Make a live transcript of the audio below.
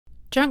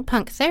Drunk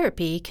Punk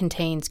Therapy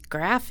contains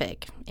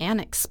graphic and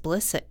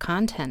explicit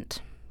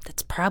content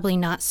that's probably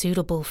not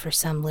suitable for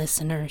some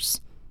listeners.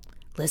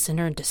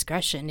 Listener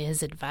discretion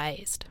is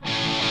advised.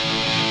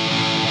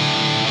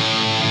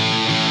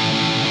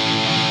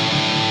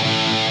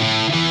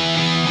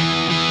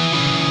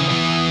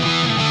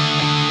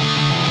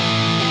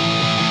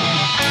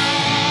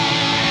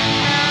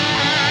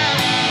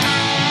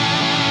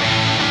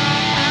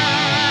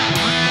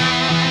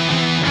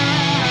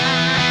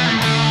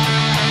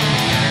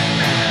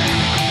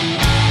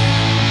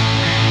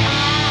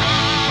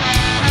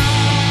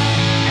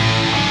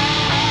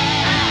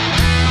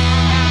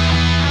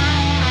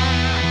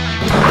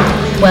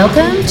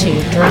 Welcome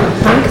to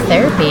Drunk Punk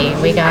Therapy.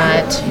 We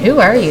got, who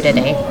are you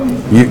today?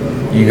 You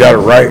got it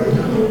right.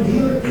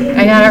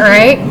 I got it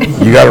right?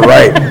 You got it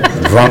right.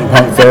 Drunk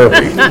Punk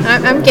Therapy.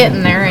 I'm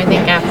getting there. I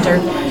think after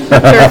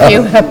a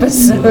few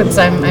episodes,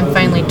 I'm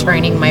finally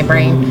training my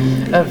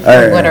brain of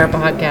what our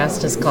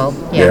podcast is called.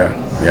 Yeah.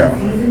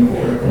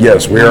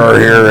 Yes, we are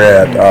here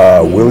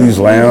at Willie's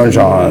Lounge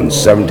on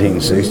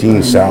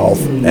 1716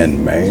 South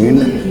and Main.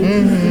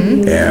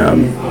 Mm-hmm.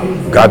 And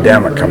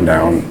goddamn it, come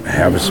down,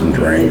 have some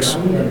drinks.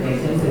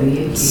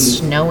 It's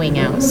snowing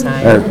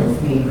outside.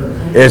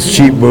 It's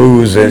cheap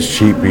booze, it's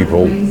cheap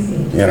people,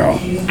 you know.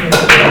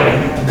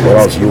 What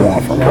else do you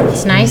want from it?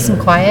 It's nice and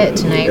quiet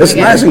tonight. It's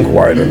nice and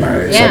quiet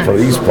tonight, except for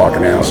these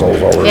fucking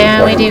assholes over there.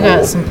 Yeah, we do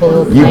got some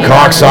pool. You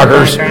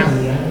cocksuckers.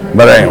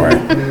 But anyway.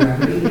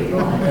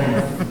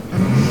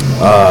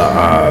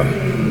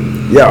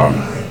 Yeah.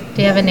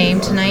 Do you have a name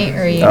tonight,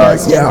 or are you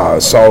just... Yeah,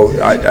 so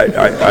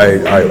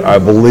I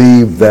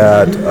believe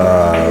that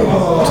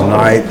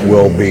tonight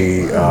will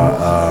be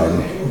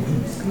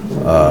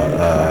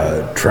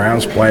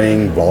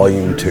Transplaining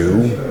Volume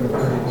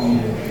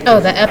 2. Oh,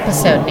 the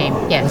episode name,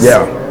 yes.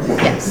 Yeah.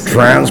 Yes.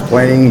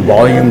 Transplaining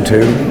Volume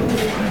 2.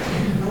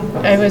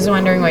 I was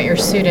wondering what your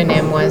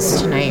pseudonym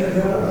was tonight.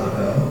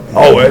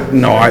 Oh,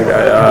 no,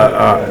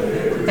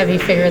 Have you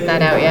figured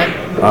that out yet?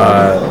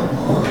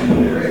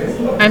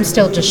 I'm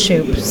still just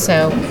Shoop,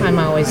 so I'm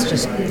always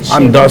just Shoop.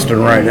 I'm Dustin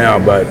right now,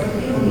 but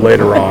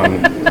later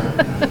on,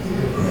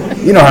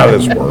 you know how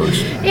this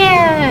works.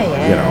 Yeah.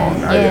 You know,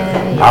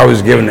 I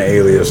was given the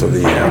alias at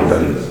the end,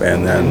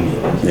 and then,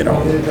 you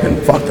know, and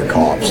fuck the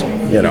cops,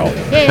 you know.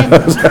 Yeah.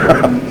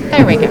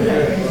 There we go.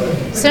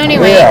 So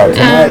anyway,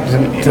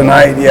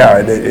 tonight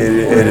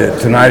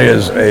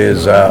is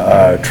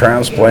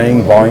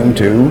Transplaining Volume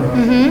 2.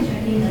 Mm-hmm.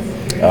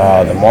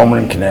 The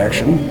Mormon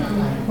Connection.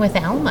 With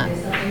Alma.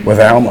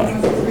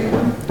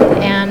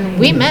 And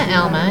we met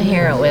Alma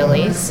here at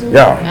Willie's.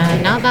 Yeah.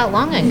 Not that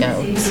long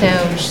ago. So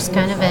she's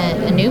kind of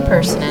a new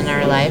person in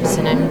our lives,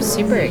 and I'm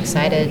super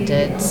excited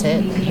to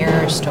sit and hear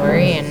her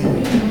story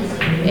and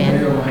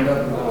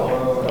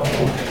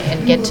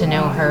get to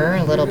know her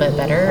a little bit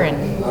better,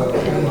 and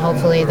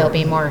hopefully there'll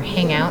be more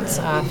hangouts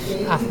off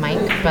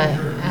mic. But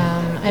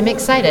I'm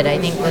excited. I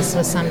think this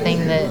was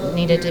something that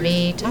needed to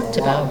be talked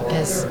about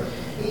because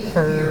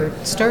her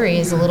story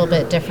is a little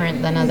bit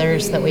different than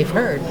others that we've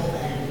heard.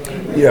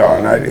 Yeah,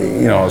 and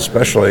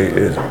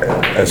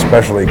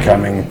especially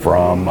coming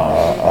from a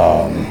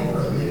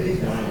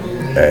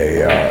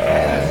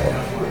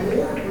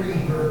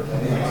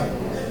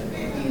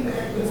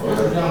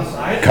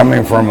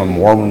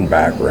Mormon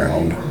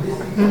background,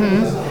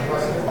 mm-hmm.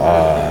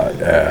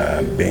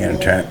 Being a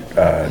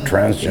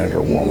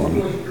transgender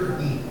woman,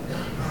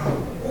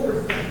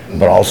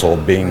 but also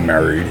being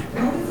married,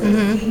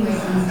 mm-hmm.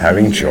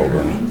 having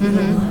children.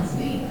 Mm-hmm.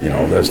 You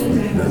know, this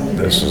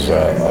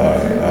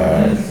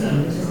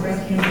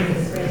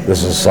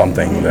is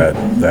something that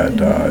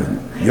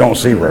you don't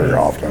see very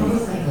often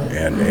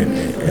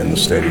in the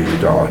state of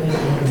Utah,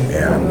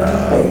 and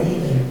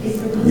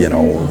you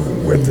know,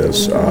 with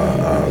this,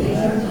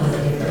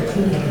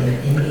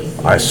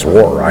 I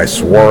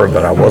swore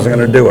that I wasn't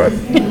going to do it.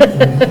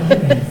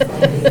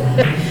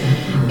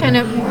 Kind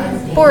of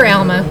poor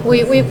Alma.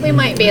 We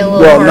might be a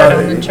little hard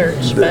on the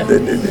church, but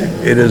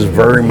it is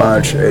very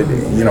much,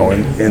 you know,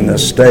 in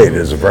this state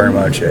is very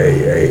much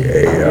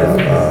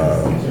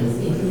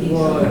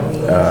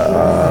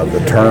the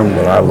term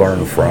that I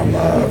learned from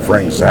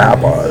Frank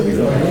Zappa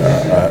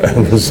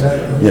was,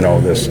 you know,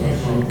 this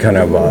kind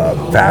of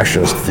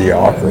fascist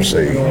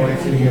theocracy,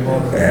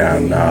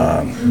 and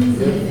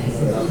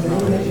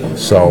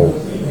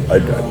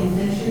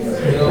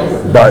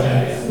but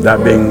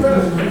that being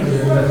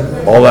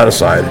all that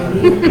aside,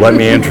 let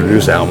me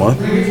introduce Alma.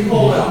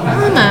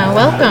 Alma,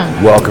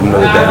 welcome. Welcome to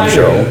the damn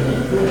show.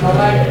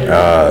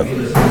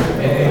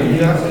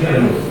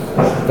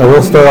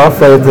 We'll start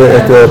off right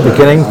at the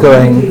beginning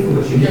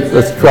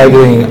let's try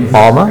doing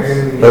Alma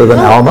rather than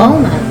Alma.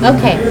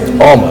 Okay.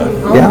 Alma.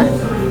 Yeah.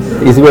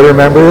 Easy way to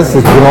remember this is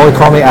you can only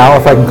call me Al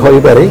if I can call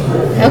you Betty.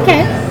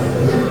 Okay.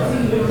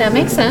 That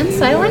makes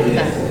sense. I like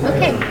that.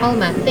 Okay,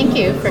 Alma, thank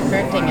you for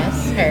correcting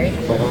us, Harry.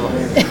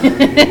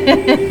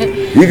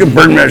 You can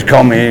pretty much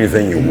call me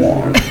anything you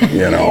want,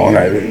 you know, and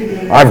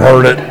I've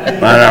heard it,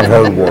 and I've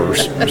heard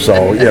worse,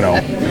 so, you know.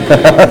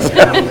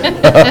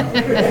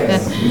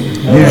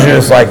 You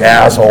just like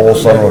asshole,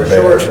 son of a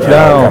bitch.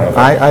 No,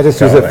 I just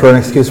use it for an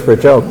excuse for a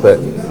joke, but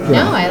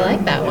No, I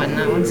like that one.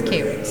 That one's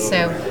cute.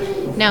 So,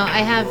 no, I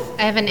have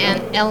an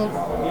Aunt no,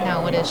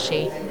 what is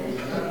she?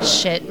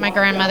 Shit, my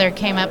grandmother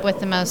came up with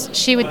the most.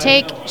 She would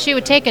take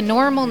a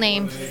normal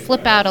name,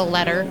 flip out a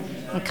letter,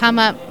 and come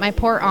up my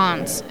poor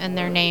aunts and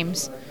their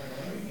names.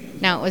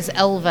 No, it was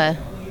Elva.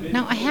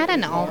 No, I had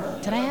an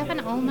Did I have an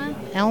Alma?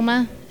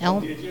 Elma?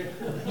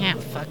 Yeah,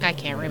 fuck, I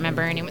can't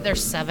remember anymore.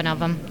 There's 7 of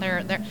them.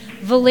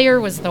 Valier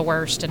was the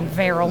worst, and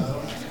Veril.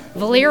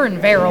 Valier and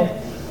Veril.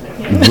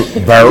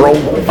 Barrel?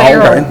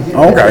 Barrel.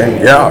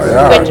 Okay,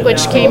 yeah.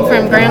 Which came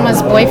from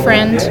Grandma's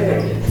boyfriend,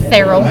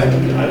 Therrell.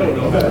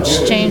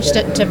 She changed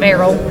it to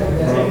Veril,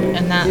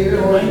 and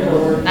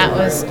that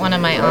was one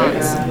of my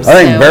aunts. I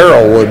think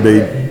Barrel would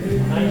be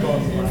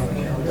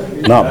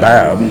not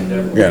bad,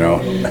 you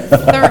know.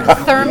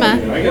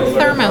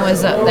 Therma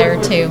was up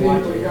there too.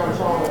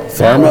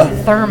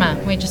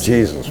 Therma. We just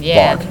Jesus,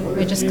 fuck. fuck.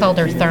 We just called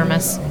her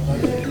Thermos.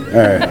 All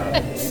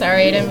right.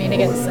 Sorry, I didn't mean to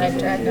get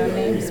sidetracked on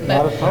names,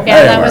 but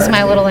yeah, that was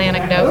my little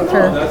anecdote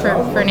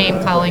for name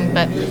calling.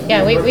 But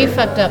yeah, we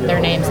fucked up their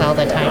names all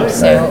the time,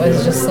 so it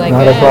was just like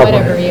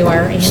whatever you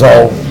are.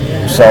 So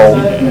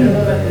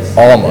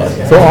Alma.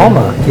 So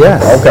Alma,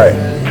 yes. Okay,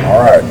 all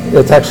right.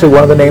 It's actually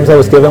one of the names I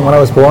was given when I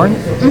was born.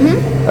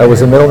 Mm-hmm. It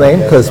was a middle name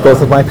because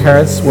both of my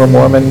parents were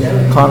Mormon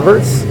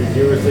converts,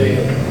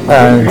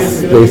 and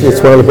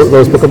it's one of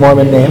those Book of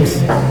Mormon names.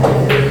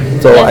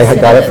 So I had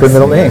got it for a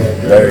middle name,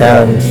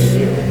 and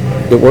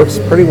it works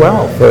pretty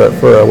well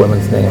for a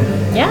woman's name.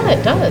 Yeah,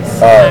 it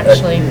does,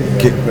 actually.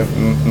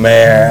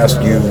 May I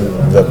ask you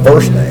the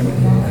first name?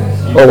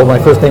 Oh, what my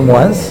first name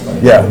was?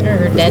 Yeah.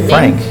 Her dead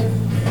Frank.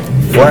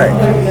 name? Frank.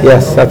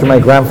 Yes, after my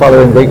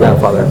grandfather and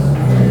great-grandfather.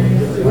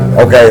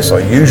 Okay, so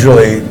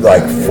usually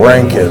like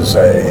Frank is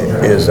a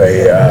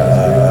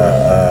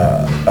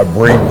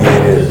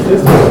abbreviated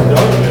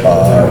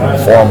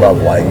form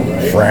of like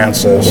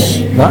Francis.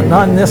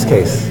 Not in this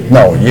case.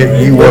 No,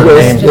 you were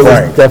named It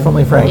Frank. was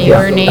definitely Frank. You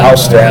were named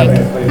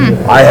Outstanding.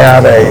 Frank. I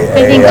had I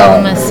think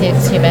Alma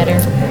suits you better.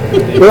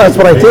 Well, that's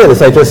what I did.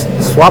 Is I just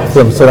swapped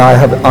them so that I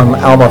have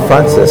Alma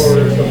Francis.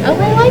 Oh,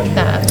 I like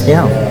that.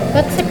 Yeah.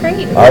 That's a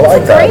great. I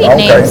like that. Great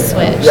Okay. name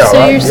switch. Yeah,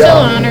 So you're still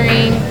yeah.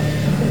 honoring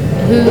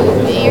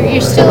you're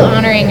still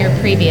honoring your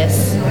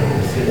previous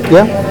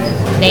Yeah.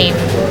 name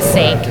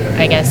sake,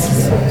 I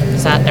guess.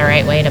 Is that the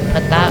right way to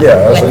put that? Yeah,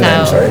 that's a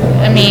Without, namesake.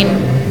 I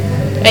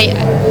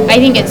mean, I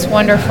think it's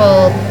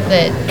wonderful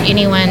that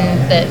anyone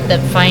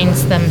that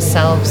finds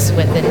themselves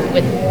with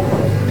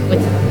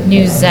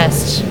new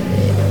zest,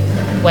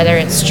 whether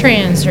it's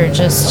trans or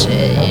just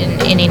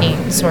in any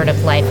sort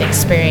of life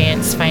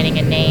experience, finding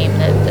a name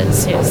that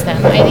suits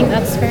them. I think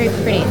that's very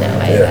pretty, though.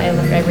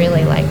 I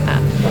really like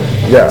that.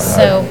 Yeah.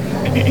 So,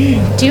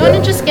 do you want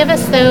to just give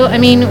us, though? I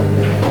mean,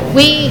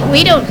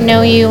 we don't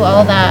know you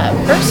all that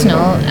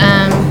personal.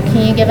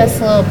 Can you give us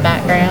a little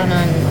background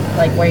on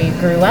like where you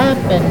grew up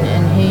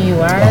and who you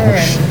are?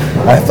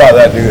 And I thought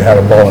that dude had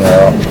a bow and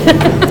arrow.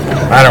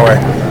 Anyway.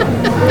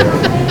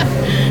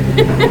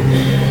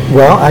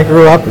 Well, I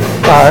grew up.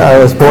 I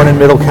was born in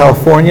Middle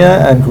California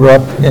and grew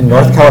up in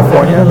North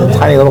California, in a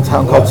tiny little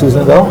town called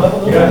Susanville,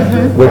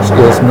 which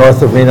is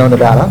north of Reno,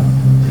 Nevada.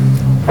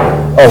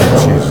 Oh,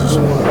 Jesus.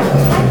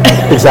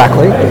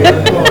 Exactly.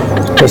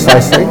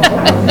 Precisely.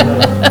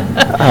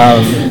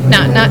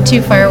 not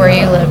too far where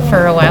you lived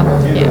for a while.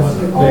 Yeah.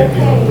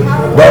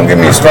 Don't get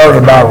me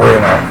started about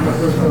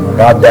Reno.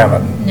 God damn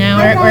it. Now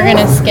we're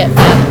gonna skip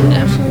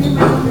that.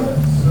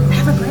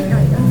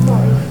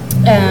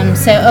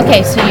 So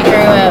you grew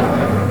up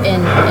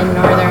in northern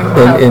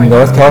California. In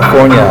North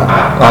California,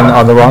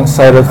 on the wrong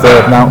side of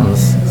the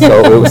mountains.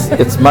 So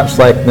it's much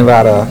like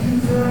Nevada.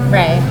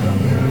 Right.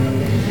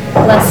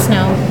 Less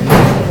snow.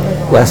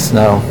 Less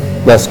snow,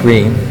 less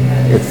green.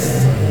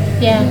 It's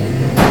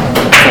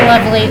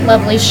a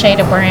lovely shade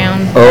of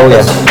brown. oh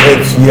yes.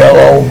 It's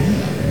yellow.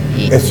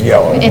 It's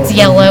yellow. It's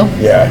yellow.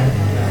 Yeah.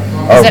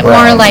 Is it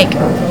more like?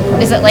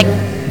 Is it like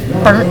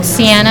burnt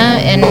sienna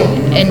and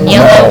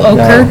yellow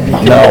ochre?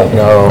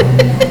 No.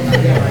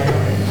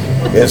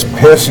 It's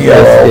piss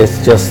yellow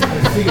It's just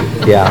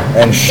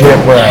and shit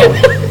brown.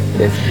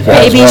 It's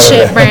Baby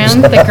shit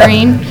brown, the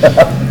green.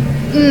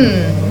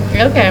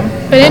 Okay.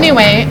 But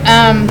anyway,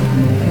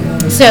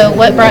 so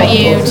what brought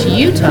you to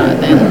Utah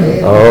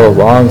then? Oh,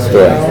 long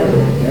story.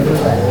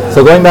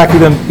 So going back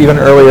even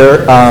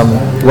earlier,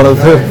 one of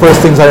the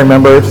first things I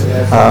remembered,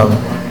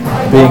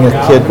 being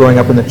a kid growing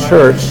up in the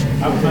church,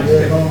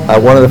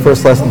 one of the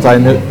first lessons I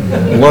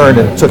learned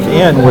and took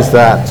in was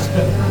that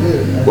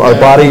our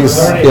bodies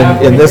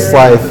in this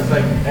life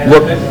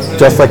look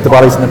just like the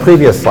bodies in the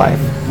previous life.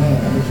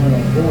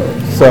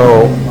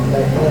 So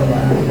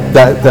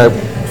that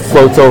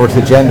floats over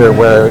to gender,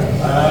 where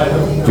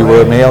you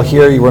were male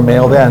here, you were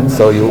male then,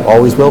 so you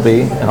always will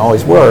be and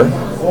always were.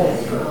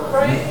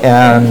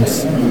 And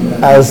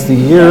as the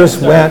years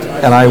went,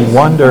 and I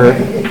wondered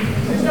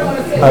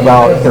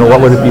about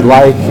what would it be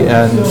like,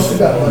 and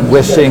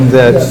wishing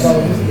that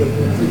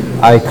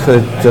I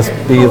could just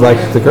be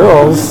like the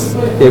girls,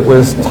 it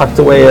was tucked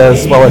away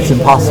as, well, it's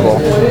impossible,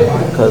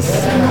 because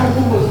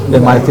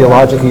in my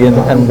theology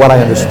and what I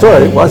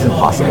understood, it was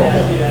impossible.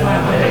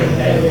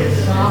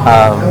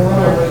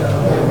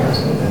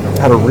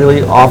 Had a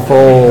really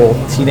awful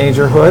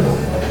teenagerhood,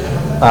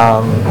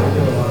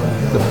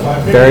 the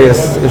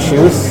various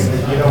issues.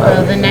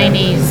 Well, the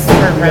 90s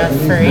were rough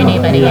for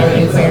anybody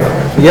anywhere.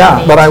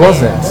 Yeah, but I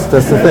wasn't.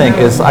 That's the thing,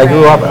 is I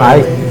grew up and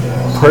I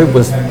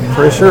was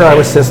pretty sure I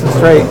was cis and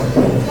straight.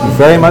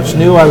 Very much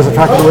knew I was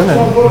attracted to women,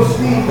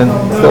 and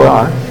still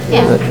are.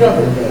 Yeah.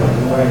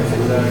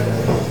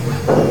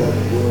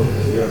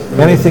 But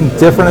anything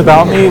different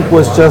about me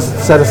was just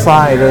set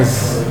aside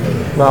as,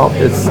 well,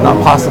 it's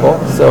not possible,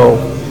 so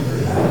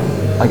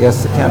I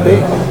guess it can't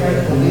be.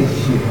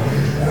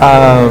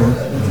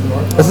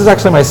 This is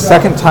actually my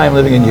second time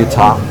living in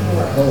Utah.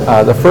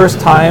 The first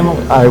time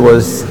I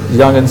was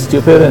young and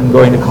stupid and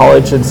going to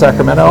college in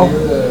Sacramento.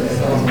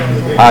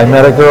 I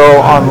met a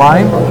girl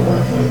online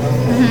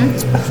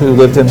who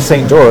lived in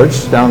St.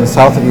 George, down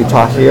south of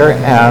Utah here,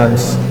 and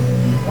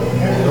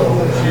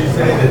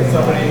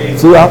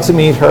flew out to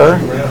meet her,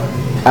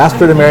 asked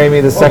her to marry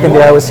me the second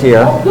day I was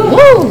here.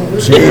 Woo!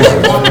 Jesus,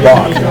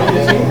 fuck.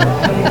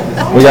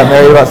 We got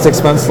married about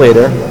 6 months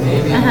later,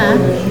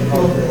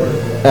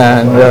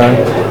 and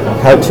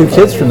had 2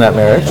 kids from that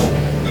marriage.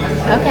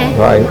 Okay.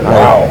 I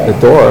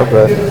adore,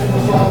 but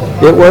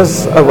it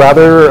was a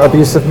rather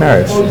abusive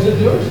marriage.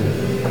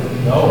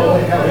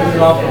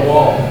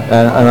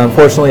 And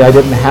unfortunately, I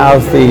didn't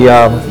have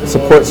the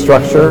support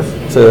structure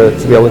to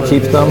be able to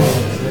keep them.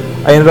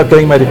 I ended up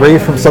getting my degree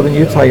from Southern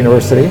Utah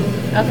University.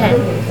 Okay.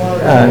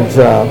 And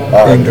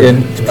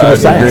in computer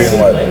science.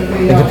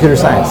 In computer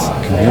science.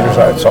 Computer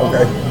science,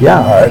 okay. Yeah.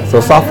 All right.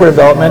 So software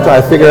development,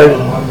 I figured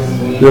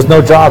there's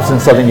no jobs in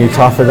Southern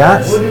Utah for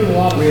that,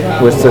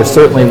 which there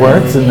certainly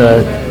weren't in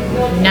the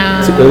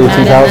early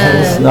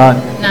 2000s. Not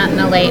in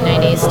the late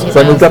 90s, 2000s. So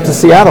I moved up to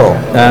Seattle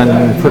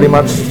and pretty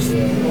much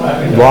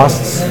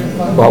lost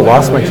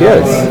my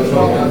kids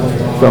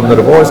from the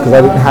divorce because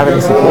I didn't have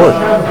any support.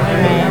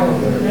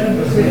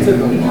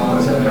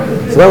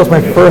 So that was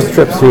my first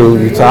trip to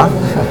Utah.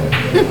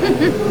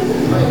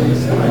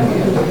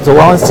 So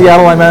while in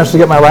Seattle, I managed to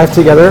get my life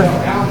together.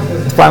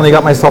 Finally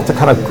got myself to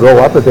kind of grow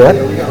up a bit.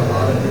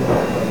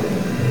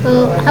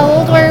 Well, how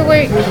old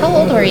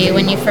were you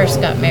when you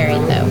first got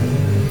married, though?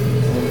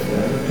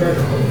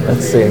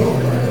 Let's see,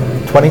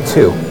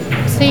 22.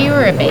 So you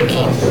were a baby,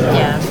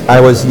 yeah. I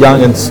was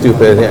young and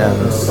stupid,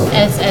 and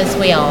As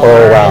we all Oh,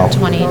 were wow. in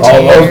 22 Oh,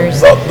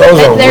 years.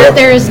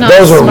 there is not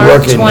those are smart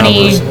rookie 20.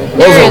 numbers. There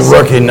Those is-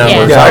 are rookie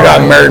numbers. yeah. I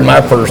got married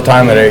my first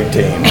time at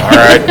 18. All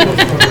right.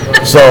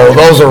 So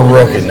those are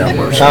rookie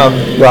numbers. well,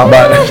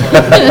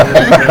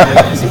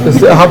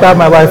 how bad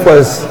my life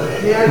was.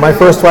 My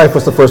first wife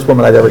was the first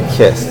woman I'd ever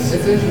kissed.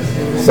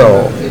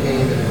 So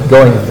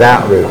going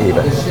that route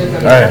even.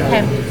 All right.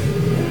 Okay.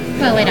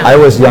 Well, we don't. I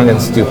was young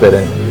and stupid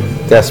and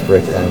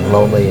desperate and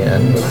lonely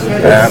and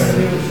Yeah.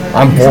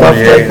 I'm Stuff like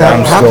 48. that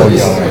I'm still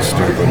happens. young and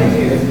stupid.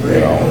 You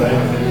know.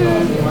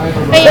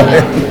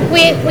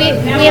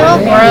 We all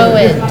grow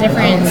at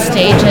different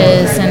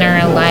stages in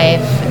our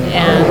life,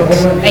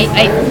 and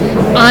I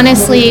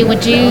honestly,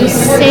 would you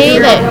say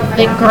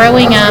that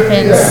growing up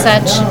in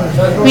such,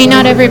 I mean,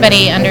 not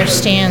everybody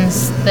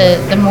understands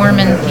the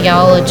Mormon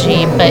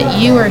theology, but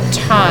you were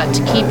taught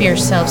to keep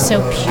yourself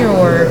so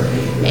pure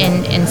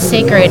and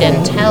sacred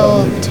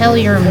until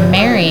you're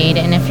married,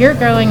 and if you're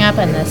growing up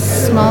in this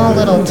small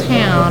little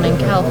town in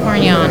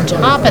California on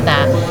top of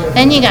that,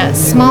 then you got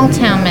small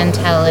town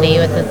mentality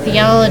with the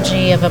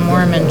theology of a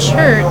Mormon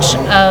church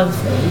of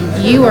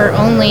you are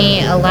only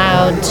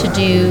allowed to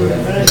do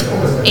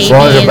A,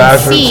 long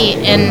as B,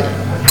 you're and C,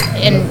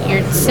 and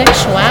your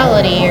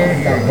sexuality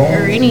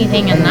or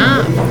anything in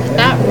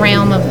that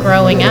realm of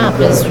growing up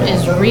is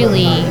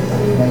really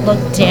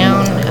looked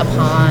down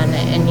upon,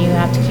 and you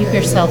have to keep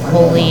yourself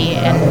holy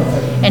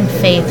and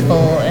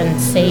faithful and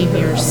save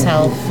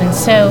yourself. And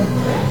so,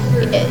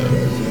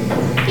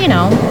 you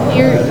know,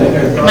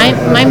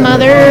 my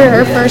mother,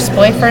 her first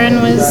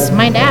boyfriend was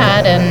my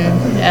dad, and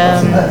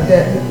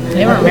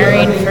they weren't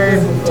married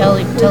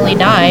till he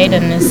died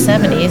in his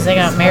 70s. They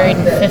got married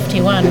in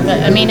 51.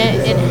 But I mean,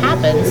 it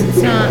happens.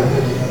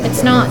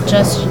 It's not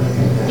just,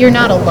 you're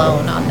not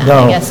alone on that.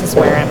 No. I guess is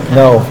where I'm coming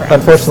no, from.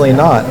 unfortunately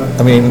not.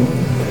 I mean,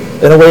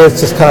 in a way, it's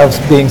just kind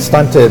of being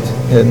stunted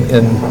in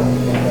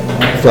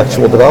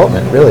intellectual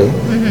development, really.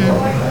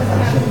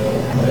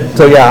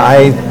 So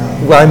yeah,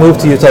 when I moved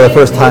to Utah the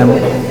first time,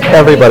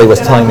 everybody was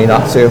telling me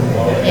not to.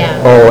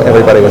 Yeah. Oh,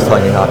 everybody was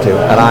telling me not to,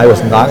 and I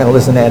was not going to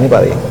listen to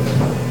anybody.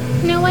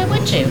 No, why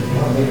would you?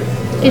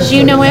 Because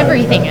you know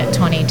everything at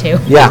 22.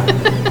 Yeah.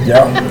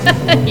 Yeah.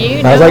 You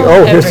And I was like,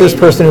 know oh, here's this everything.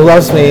 person who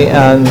loves me,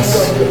 and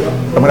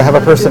I'm going to have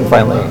a person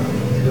finally.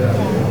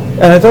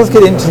 And it does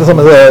get into some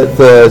of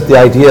the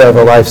idea of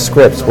a life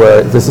script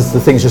where this is the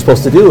things you're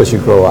supposed to do as you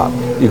grow up.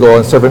 You go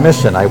and serve a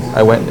mission.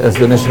 I went as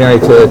a missionary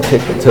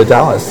to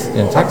Dallas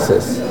in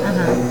Texas.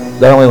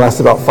 That only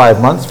lasted about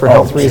 5 months for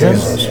health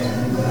reasons. Jesus.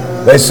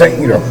 They sent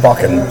you to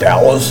fucking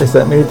Dallas? They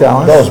sent me to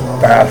Dallas. Those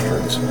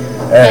bastards.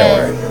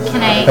 Anyway.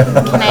 Can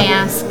I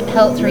ask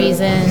health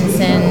reasons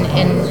and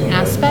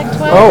aspect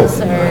Oh,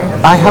 wise? Or?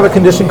 I have a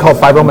condition called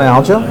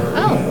fibromyalgia,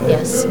 Oh,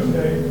 yes.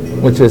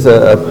 which is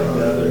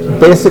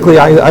basically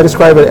I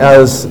describe it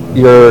as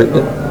your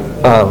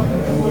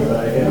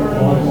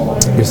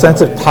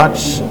sense of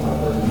touch,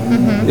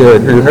 your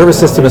nervous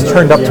system is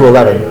turned up to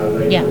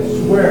 11. Yeah.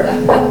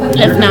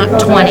 If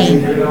not 20.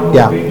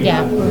 Yeah.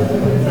 Yeah.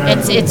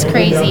 It's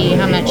crazy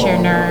how much your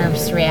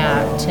nerves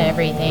react to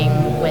everything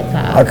with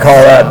that. I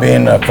call that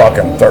being a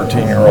fucking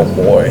 13-year-old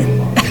boy.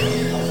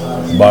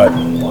 But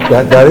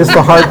That is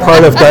the hard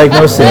part of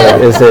diagnosing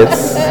it. Is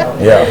it's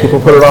yeah, people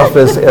put it off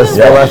as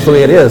well, that's the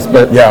way it is.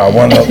 But yeah.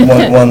 When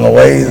the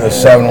lady at the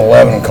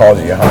 7-Eleven calls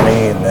you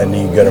honey, and then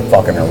you get a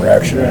fucking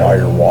erection while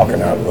you're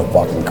walking out of the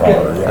fucking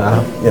car.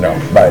 You know.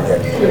 But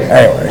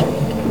anyway.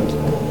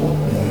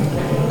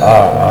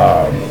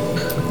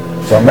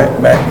 So may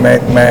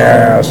I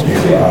ask you?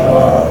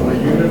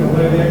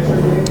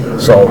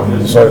 So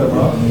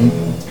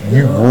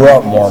you grew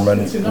up Mormon,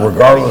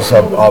 regardless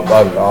of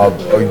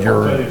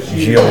your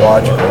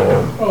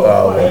geological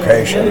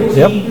location.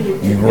 Yep.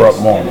 You grew up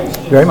Mormon.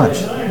 Very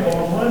much.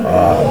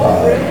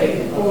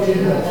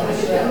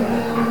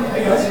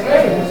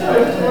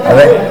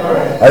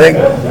 I think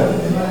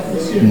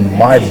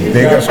my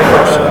biggest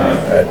question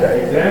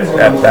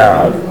at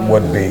that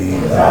would be,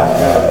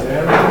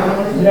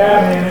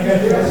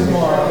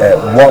 at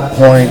what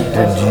point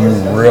did you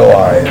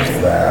realize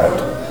that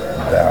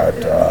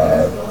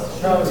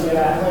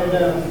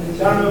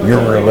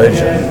your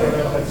religion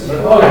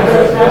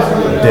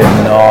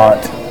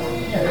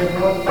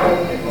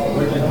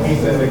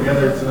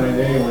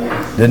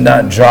did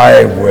not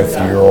jive with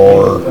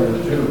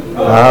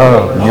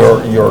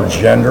your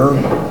gender,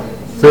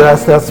 So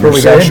that's your where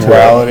we got into it.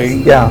 sexuality?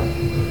 Yeah.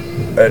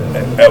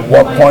 At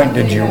what point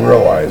did you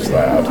realize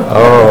that?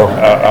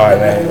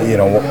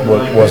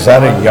 Was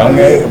that a young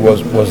age?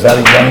 Was that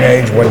a young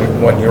age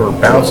when you were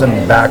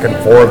bouncing back and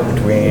forth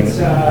between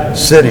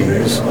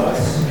cities?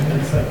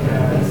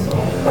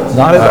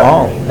 Not at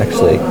all,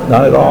 actually.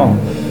 Not at all.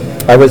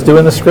 I was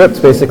doing the scripts.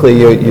 Basically,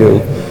 you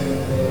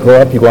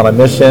grow up, you go on a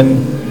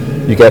mission,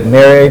 you get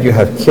married, you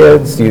have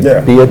kids, you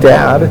be a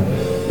dad.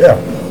 Yeah.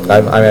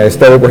 I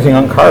started working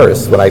on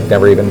cars when I'd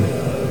never even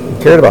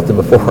cared about them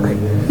before,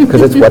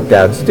 because it's what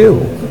dads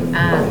do.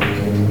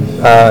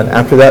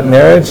 After that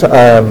marriage,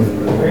 I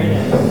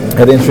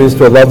got introduced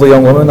to a lovely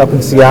young woman up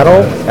in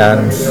Seattle,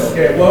 and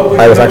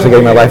I was actually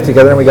getting my life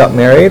together, and we got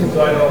married.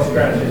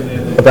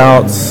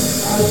 About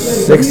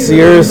 6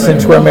 years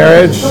into our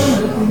marriage,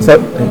 how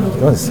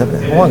long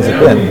has it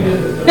been?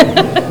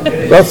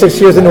 About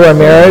 6 years into our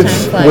marriage,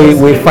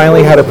 we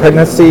finally had a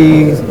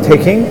pregnancy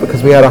taking,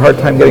 because we had a hard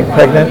time getting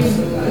pregnant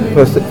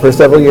for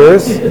several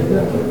years.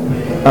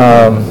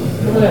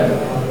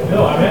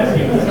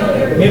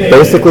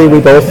 Basically, we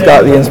both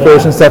got the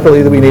inspiration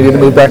separately that we needed to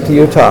move back to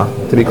Utah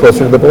to be closer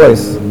to the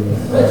boys.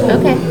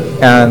 Okay.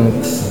 And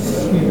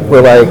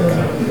we're like,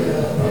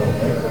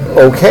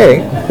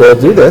 okay, we'll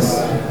do this.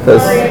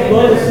 Because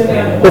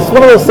it's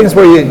one of those things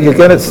where you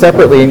get it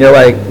separately and you're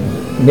like,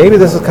 maybe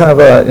this is kind of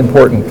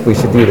important, we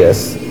should do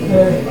this.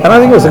 And I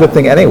think it was a good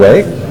thing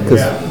anyway,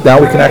 because now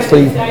we can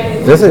actually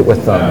visit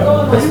with them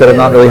instead of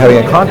not really having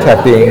a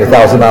contact being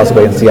 1,000 miles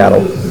away in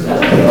Seattle.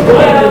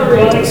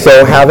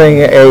 So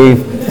having a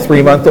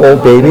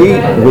 3-month-old baby,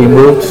 we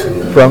moved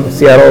from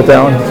Seattle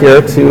down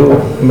here to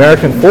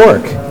American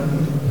Fork.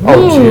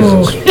 Oh,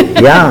 Jesus.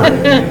 Yeah.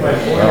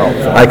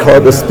 I call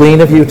it the spleen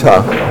of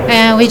Utah.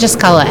 We just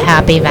call it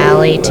Happy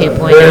Valley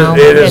 2.0.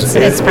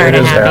 It's part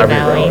of Happy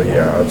Valley.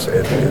 Yeah, it's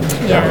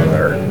down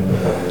there.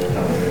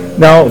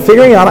 Now,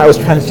 figuring out I was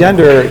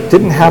transgender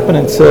didn't happen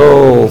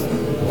until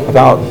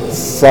about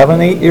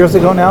 7-8 years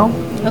ago now.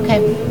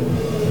 Okay.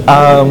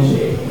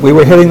 We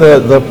were hitting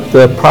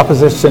the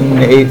Proposition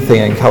 8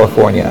 thing in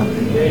California.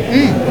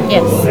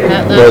 Yes.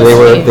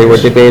 Where they were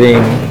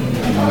debating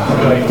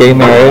gay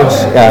marriage,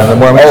 and the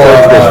Mormon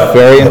Church was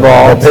very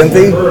involved.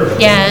 Nepenthe?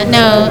 Yeah,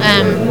 no,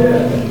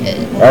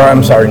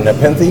 I'm sorry,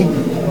 Nepenthe?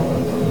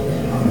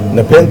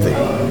 Nepenthe.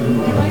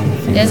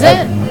 is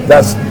it?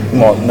 That's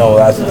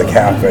the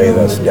cafe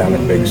that's down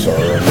in Big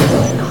Sur.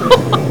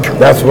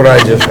 That's what I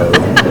just heard.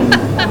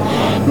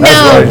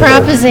 No,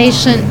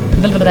 Proposition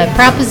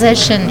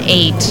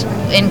 8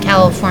 in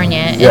California,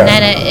 and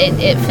then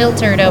it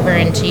filtered over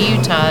into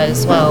Utah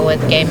as well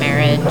with gay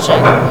marriage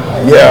and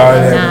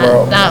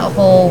that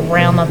whole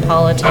realm of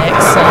politics.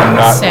 I'm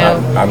not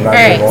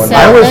going.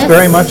 I was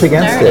very much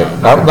against it.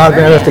 I'm not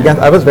very much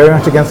against. I was very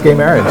much against gay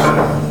marriage.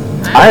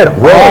 I had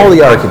all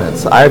the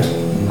arguments. I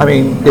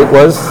mean, it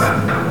was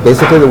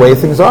basically the way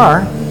things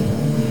are,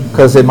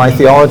 because in my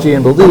theology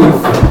and belief,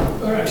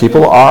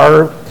 people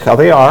are how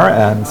they are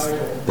and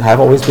have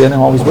always been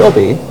and always will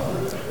be.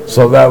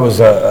 So that was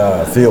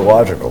a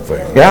theological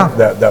thing. Yeah.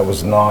 That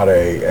was not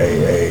a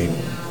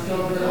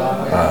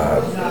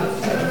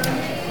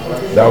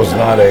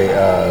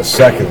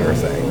secular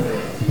thing.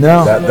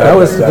 No, that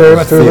was very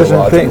much a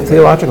religion thing,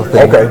 theological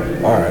thing. Okay,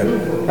 all right.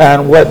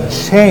 And what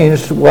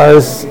changed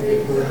was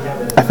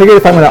I figured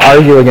if I'm going to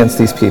argue against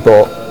these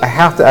people, I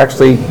have to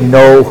actually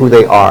know who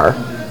they are.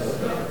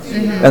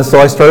 And so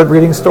I started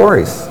reading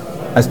stories.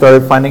 I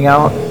started finding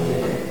out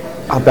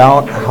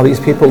about how these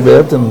people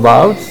lived and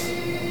loved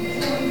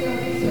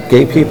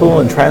gay people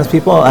and trans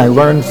people. And I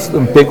learned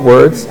some big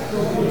words,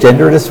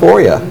 gender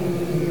dysphoria.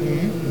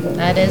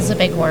 That is a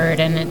big word,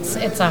 and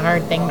it's a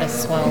hard thing to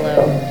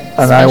swallow,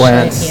 And I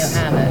went, if you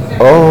have it.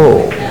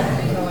 oh,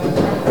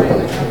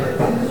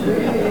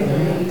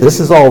 this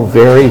is all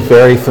very,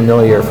 very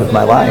familiar with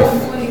my life.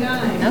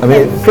 I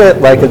mean, it fit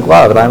like a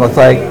glove, and I was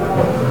like,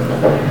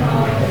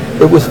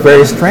 it was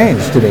very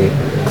strange to me.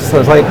 So I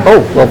was like, oh,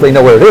 well, if they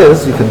know what it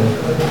is, you can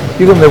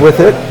live with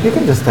it, you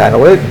can just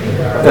handle it,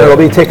 and it'll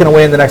be taken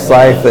away in the next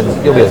life, and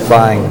you'll be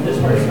fine.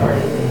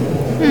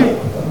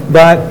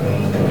 But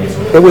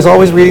it was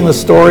always reading the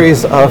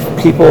stories of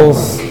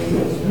people's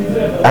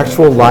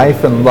actual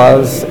life and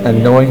loves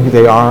and knowing who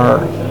they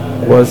are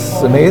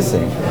was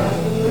amazing.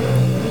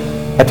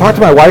 I talked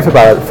to my wife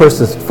about it first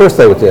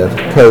I did,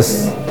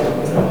 because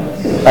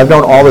I've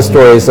known all the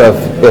stories of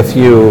if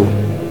you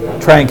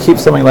try and keep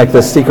something like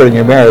this secret in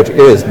your marriage, it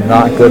is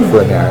not good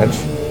for a marriage.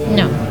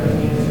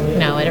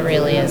 No, it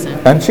really isn't.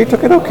 And she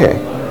took it okay.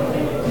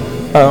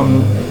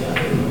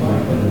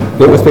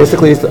 It was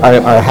basically,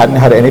 I hadn't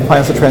had any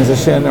plans to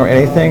transition or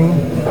anything.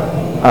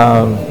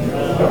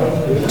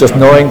 Just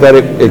knowing that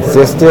it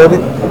existed,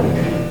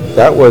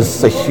 that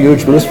was a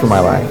huge boost for my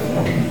life.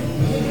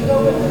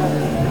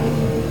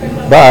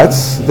 But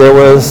there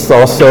was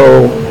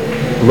also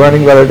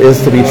learning what it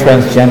is to be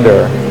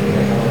transgender.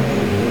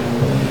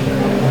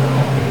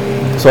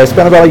 So I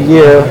spent about a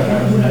year,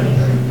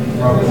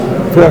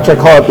 pretty much I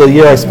call it the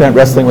year I spent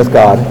wrestling with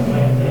God,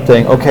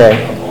 saying, okay,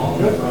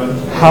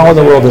 how in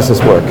the world does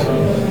this work?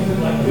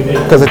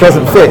 Because it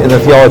doesn't fit in the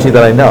theology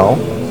that I know.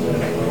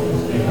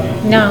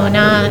 No,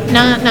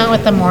 not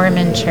with the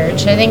Mormon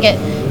Church. I think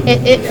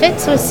it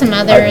fits with some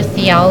other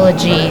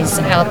theologies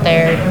out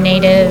there,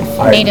 native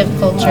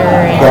culture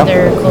and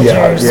other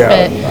cultures,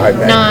 but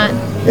not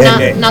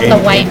the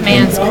white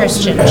man's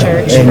Christian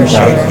church for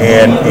sure.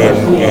 And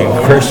in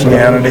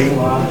Christianity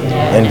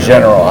in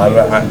general,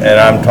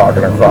 I'm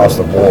talking across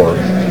the board,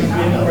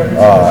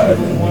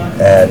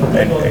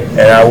 and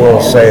I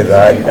will say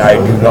that I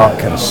do not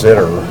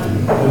consider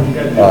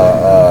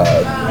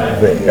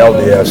the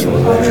LDS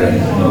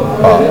religion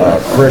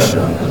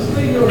Christian,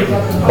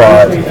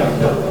 but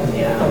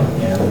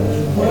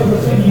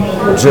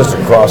just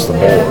across the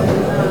board.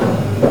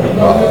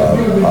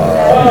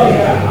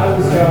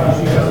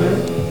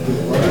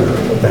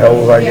 What the hell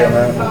was I getting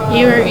at?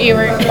 You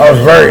were. I was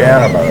very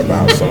animate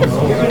about something.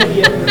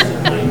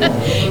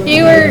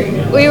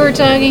 We were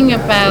talking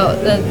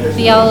about the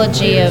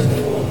theology of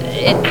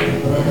it.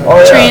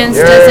 Trans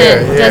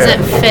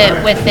doesn't fit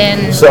within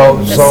the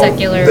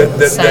secular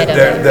side of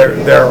it.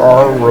 There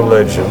are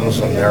religions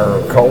and there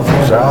are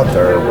cultures out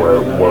there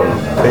where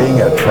being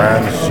a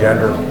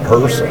transgender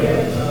person,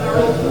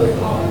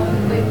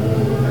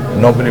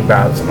 nobody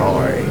bats an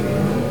eye.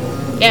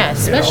 Yeah,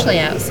 especially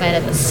outside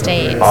of the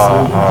States.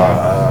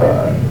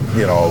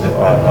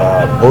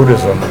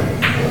 Buddhism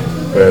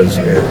is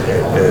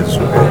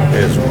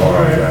one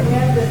of them.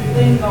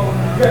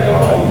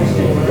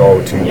 You can go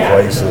to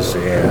places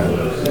in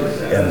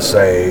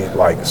say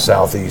like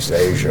Southeast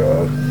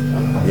Asia,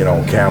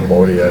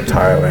 Cambodia,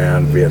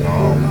 Thailand,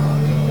 Vietnam,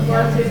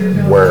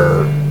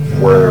 where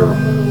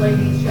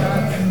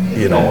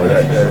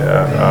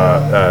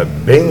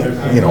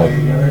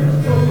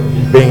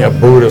being a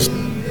Buddhist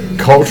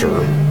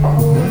culture,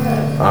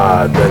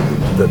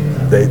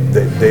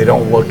 they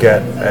don't look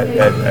at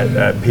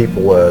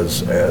people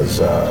as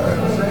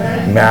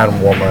man,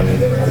 woman.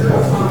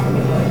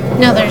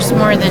 No, there's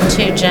more than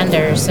two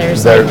genders.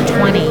 There's like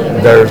 20.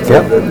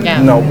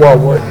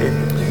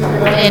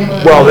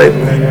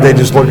 They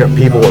just look at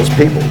people as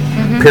people.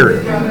 Mm-hmm.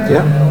 Period.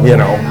 Yeah.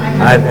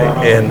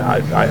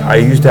 I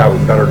used to have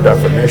a better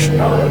definition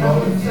of it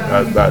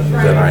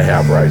than I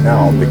have right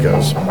now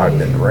because I've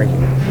been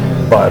drinking.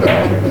 But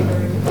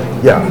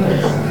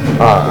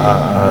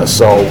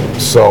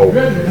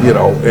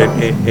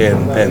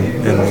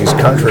in these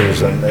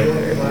countries and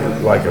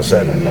like I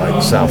said, in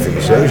like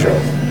Southeast Asia,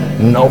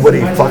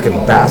 nobody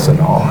fucking bats an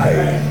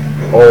eye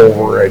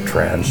over a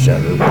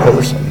transgender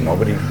person.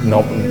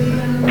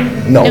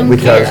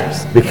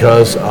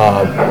 Because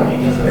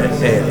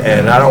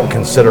and I don't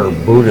consider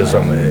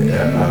Buddhism a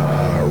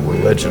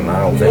religion. I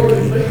don't think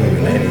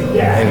even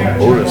any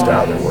Buddhist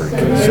out there would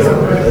consider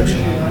a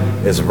religion.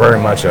 It's very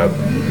much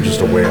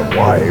just a way of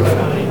life.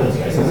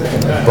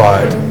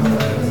 But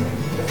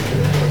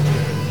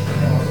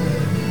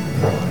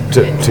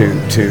to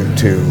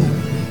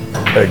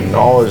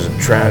acknowledge a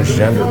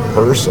transgender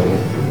person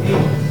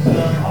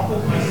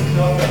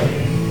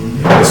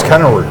is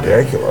kind of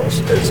ridiculous.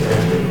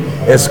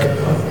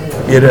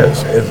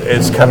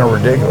 It's kind of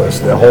ridiculous.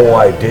 The whole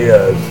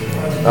idea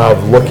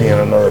of looking at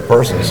another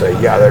person and say,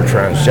 yeah, they're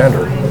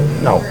transgender.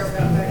 No,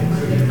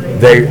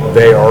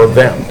 they are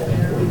them.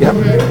 Yep.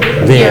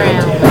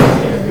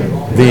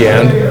 The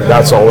end.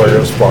 That's all there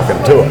is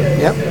fucking to it.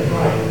 Yep.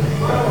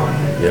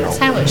 That's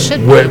how it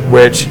should be.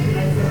 Which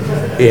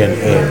in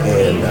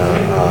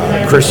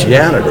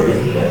Christianity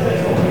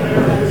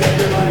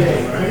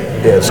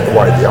is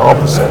quite the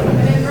opposite.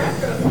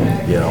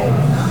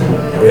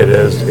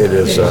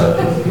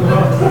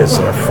 It's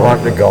an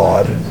affront to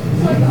God.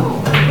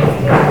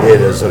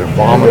 It is an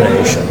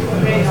abomination.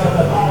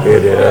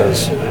 It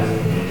is.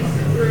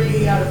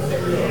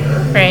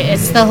 Right,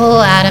 it's the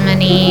whole Adam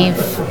and Eve.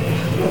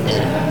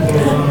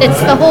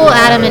 It's the whole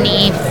Adam and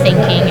Eve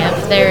thinking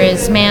of there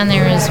is man,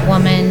 there is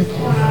woman.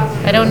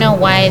 I don't know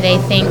why they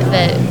think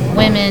that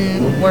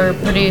women were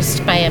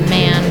produced by a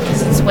man,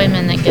 because it's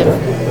women that give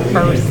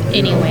birth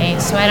anyway.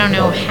 So I don't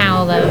know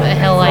how the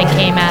hell I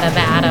came out of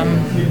Adam.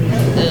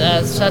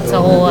 So that's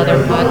a whole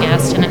other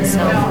podcast in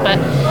itself. But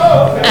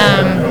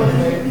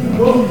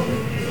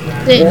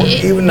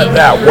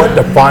what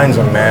defines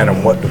a man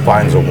and what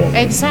defines a woman?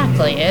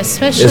 Exactly,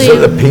 especially. Is it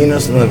the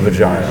penis and the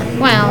vagina?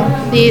 Well,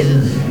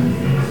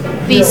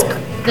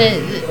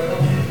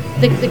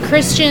 the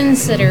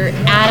Christians that are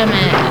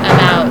adamant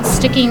about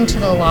sticking to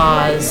the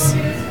laws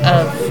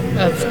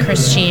of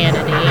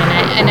Christianity,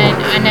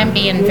 and I'm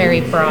being very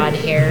broad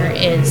here,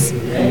 is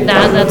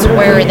that's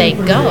where they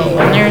go,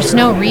 and there's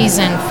no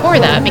reason for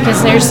that,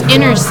 because there's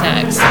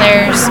intersex.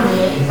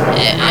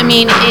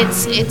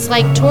 It's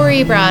like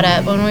Tori brought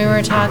up when we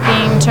were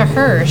talking to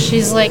her.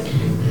 She's like,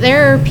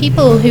 there are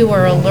people who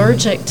are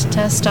allergic to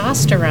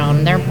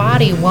testosterone. Their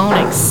body won't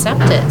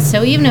accept it.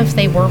 So even if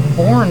they were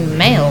born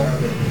male,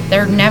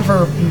 they're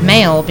never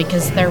male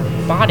because their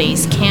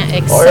bodies can't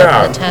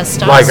accept the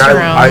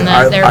testosterone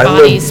that their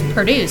bodies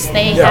produce.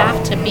 They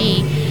have to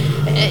be,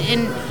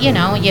 and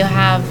you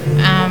have.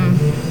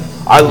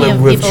 I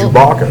live with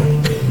Chewbacca,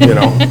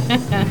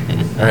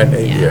 and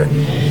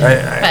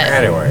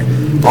anyway,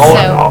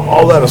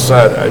 all that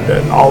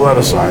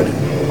aside,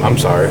 I'm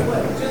sorry.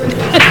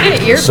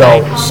 You're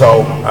fine.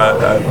 So,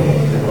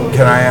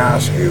 can I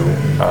ask you?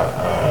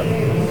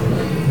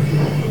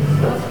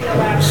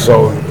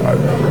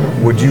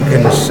 Would you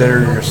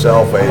consider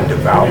yourself a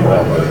devout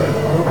Mormon?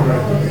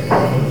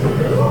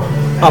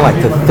 I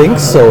like to think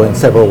so in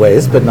several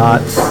ways, but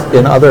not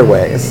in other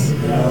ways.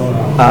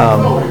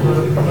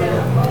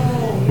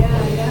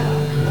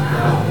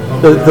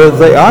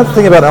 The odd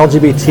thing about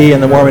LGBT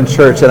and the Mormon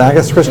Church, and I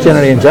guess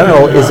Christianity in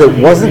general, is it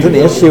wasn't an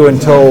issue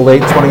until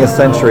late 20th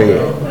century,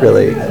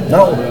 really.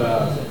 No.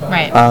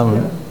 Right.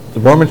 The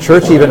Mormon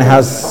Church even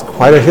has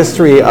quite a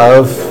history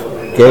of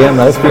gay and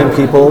lesbian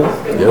people.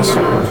 Yes.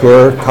 Who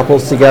are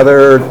couples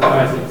together,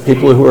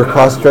 people who are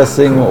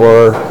cross-dressing,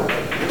 or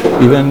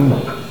even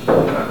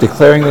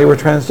declaring they were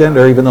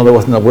transgender, even though there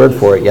wasn't a word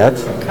for it yet.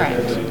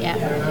 Correct, yeah.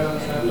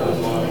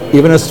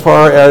 Even as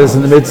far as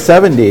in the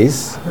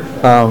mid-70s,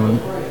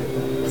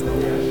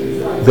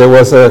 there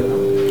was a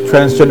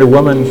transgender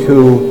woman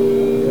who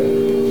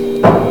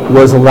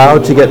was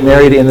allowed to get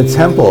married in the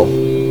temple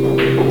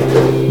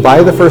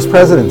by the first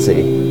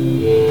presidency,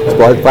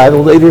 by the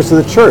leaders of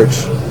the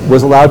church,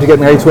 was allowed to get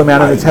married to a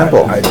man in the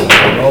temple. I didn't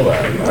know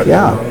that.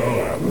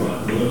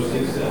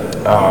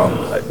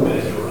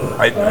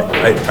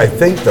 I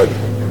think that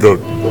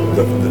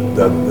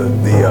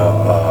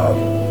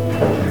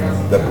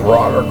the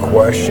broader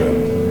question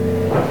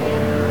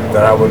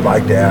that I would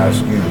like to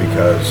ask you,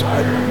 because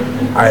I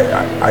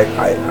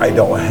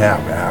don't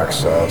have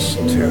access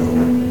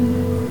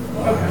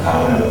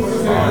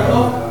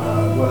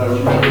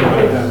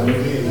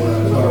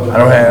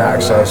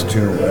to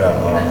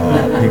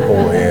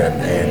people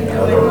in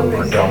other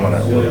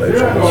predominant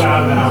religions,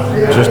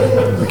 just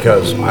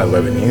because I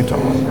live in Utah.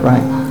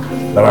 Right.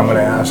 But I'm going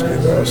to ask you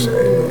this.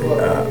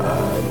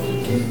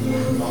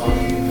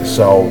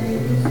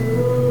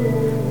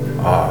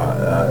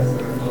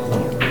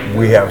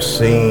 We have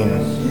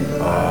seen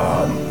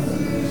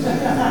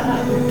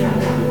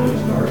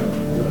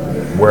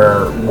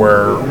where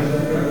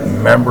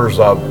members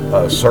of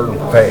a certain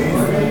faith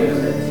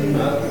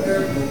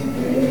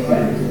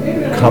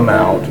come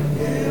out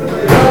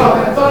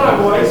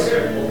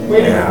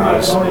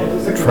as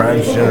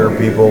transgender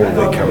people,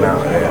 they come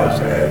out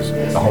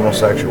as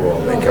homosexual,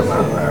 they come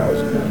out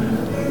as,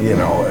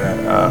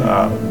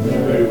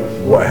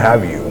 what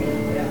have you,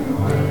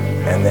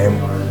 and then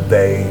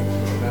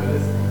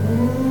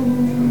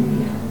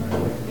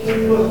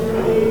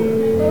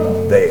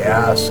they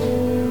ask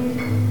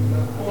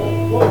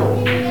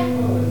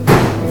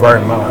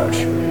very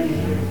much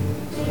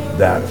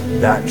that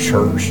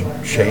church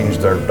change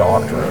their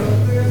doctrine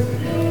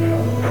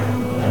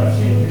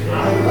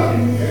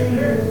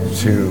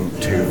to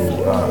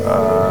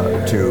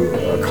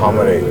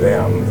accommodate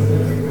them,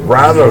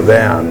 rather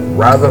than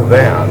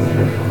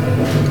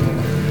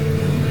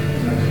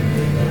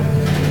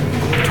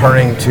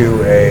turning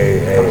to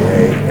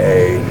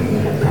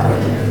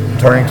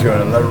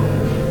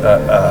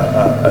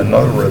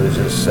another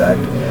religious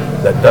sect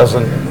that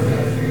doesn't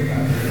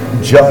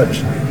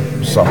judge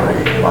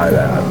somebody by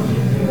that.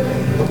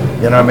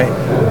 You know what I mean?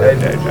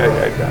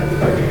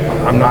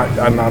 I'm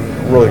not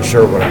really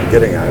sure what I'm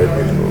getting at,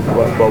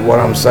 but what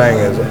I'm saying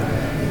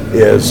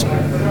is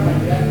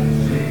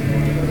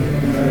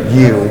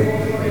you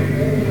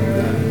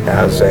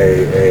as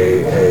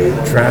a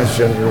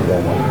transgender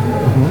woman,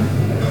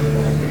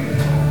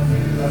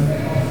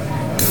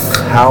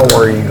 how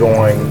are you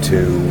going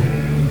to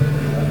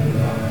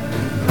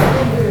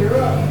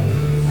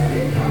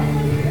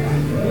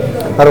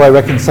How do I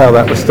reconcile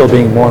that with still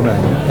being Mormon?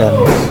 And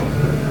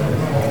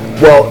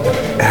well,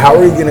 how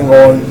are you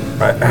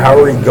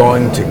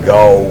going to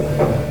go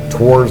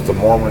towards the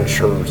Mormon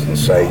church and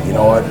say, you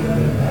know what,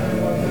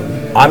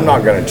 I'm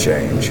not going to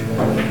change.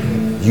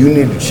 You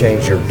need to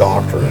change your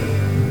doctrine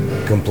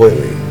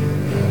completely.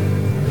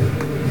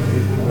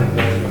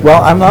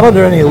 well, I'm not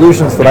under any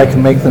illusions that I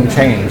can make them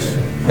change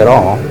at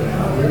all.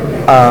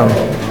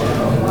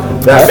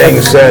 That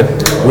being said,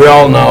 we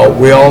all know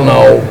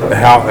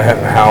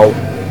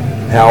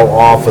how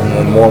often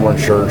the Mormon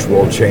church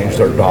will change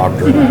their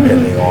doctrine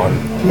depending on.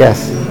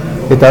 Yes,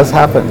 it does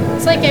happen.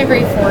 It's like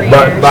every 4 years.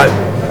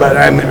 But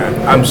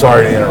I'm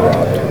sorry to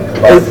interrupt.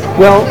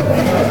 Well,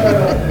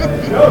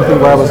 I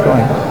think where I was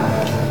going,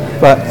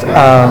 but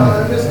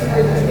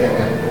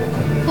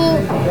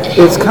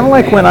it's kind of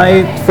like when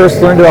I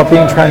first learned about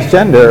being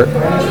transgender.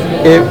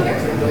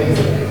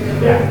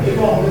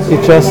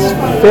 It just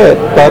fit,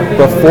 but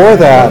before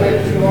that,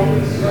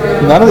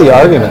 none of the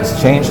arguments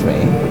changed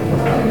me.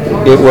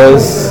 It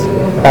was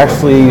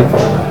actually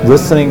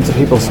listening to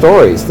people's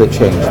stories that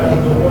changed me.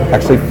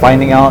 Actually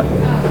finding out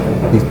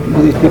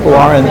who these people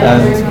are and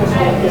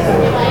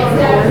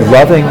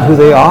loving who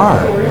they are.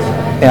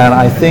 And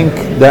I think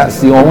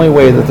that's the only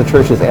way that the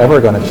church is ever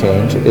going to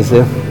change, is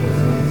if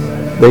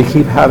they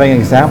keep having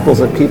examples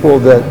of people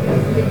that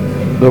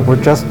were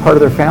just part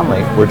of their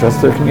family, we're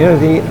just their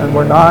community, and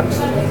we're not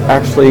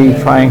actually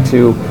trying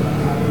to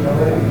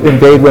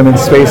invade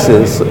women's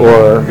spaces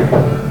or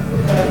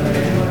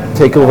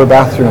take over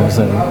bathrooms.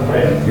 And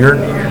you're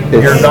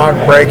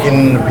not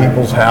breaking into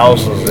people's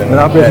houses. We're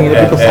not breaking into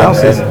people's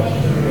houses.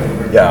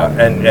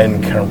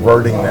 And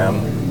converting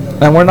them.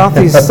 And we're not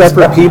these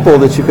separate people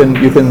that you can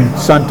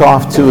shunt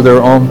off to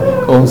their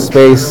own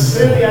space,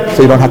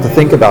 so you don't have to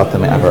think about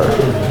them ever.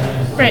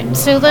 Right.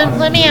 So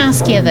let me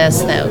ask you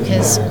this though,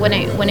 because when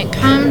it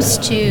comes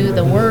to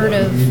the word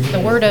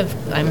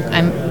of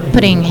I'm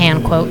putting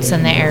hand quotes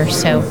in the air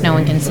so no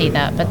one can see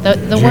that, but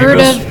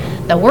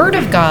the word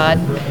of God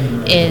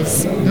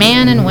is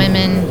man and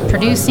women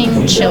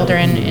producing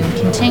children and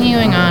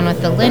continuing on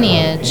with the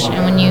lineage.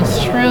 And when you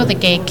throw the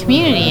gay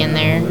community in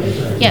there,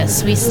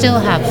 yes, we still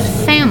have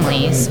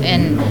families,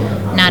 and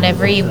not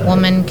every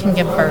woman can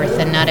give birth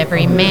and not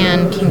every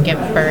man can give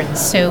birth.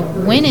 So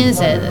when is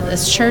it that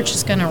this church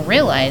is going to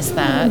realize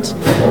that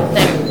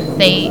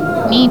they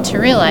need to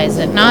realize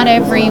that not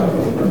every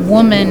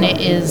woman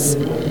is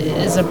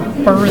a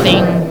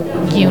birthing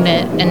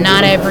unit, and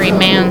not every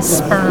man's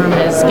sperm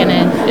is going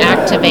to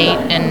activate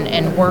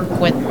and work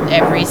with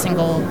every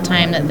single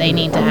time that they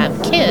need to have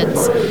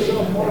kids,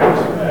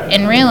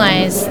 and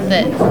realize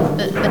that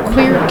the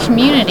queer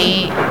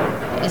community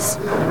is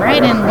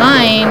right in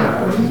line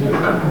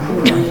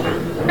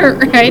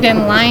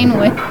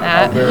with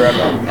that.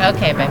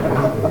 Okay, babe.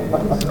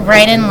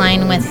 Right in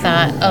line with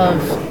that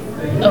of,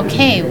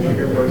 okay,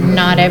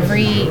 not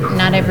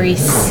every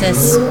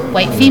cis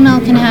white female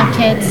can have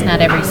kids,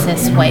 not every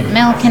cis white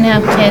male can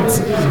have kids.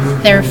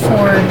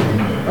 Therefore,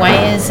 why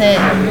is it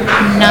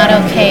not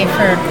okay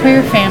for a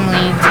queer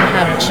family to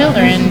have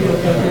children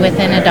with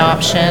an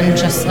adoption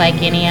just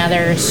like any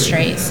other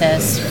straight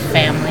cis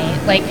family?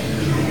 Like,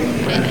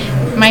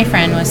 my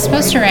friend was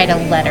supposed to write a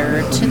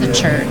letter to the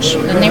church,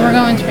 and they were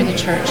going through the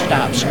church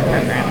adoption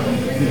program.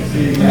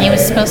 And he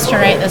was supposed to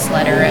write this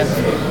letter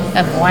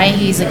of why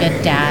he's a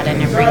good dad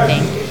and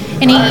everything.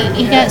 And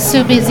he got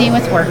so busy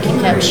with work, he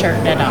kept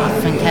shirting it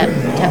off and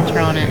kept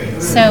throwing it.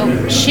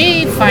 So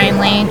she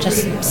finally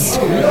just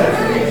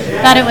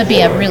thought it would be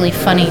a really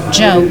funny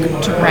joke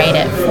to write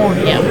it for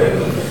him.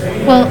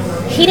 Well,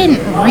 he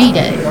didn't read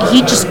it.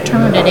 He just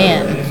turned it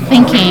in,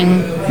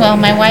 thinking, well,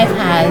 my wife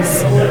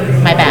has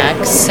my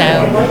back,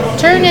 so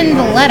turn in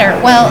the letter.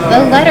 Well,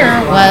 the letter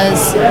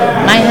was,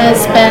 my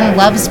husband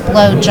loves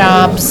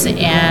blowjobs,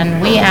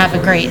 and we have a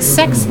great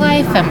sex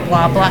life, and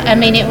blah, blah. I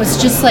mean, it was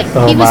just like,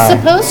 he was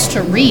supposed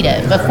to read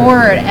it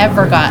before it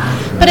ever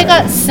but it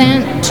got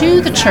sent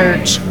to the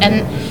church,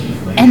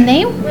 and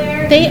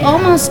they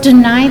almost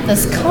denied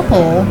this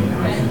couple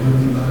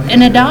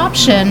an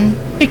adoption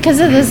because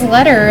of this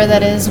letter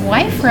that his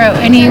wife wrote.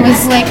 And he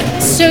was like,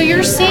 so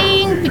you're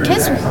saying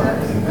because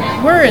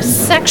we're a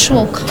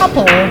sexual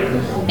couple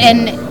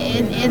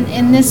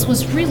and this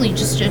was really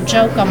just a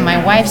joke on my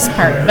wife's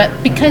part, but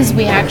because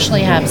we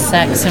actually have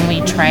sex and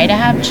we try to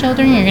have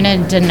children, you're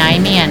going to deny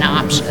me an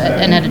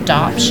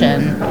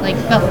adoption? Like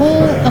the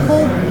whole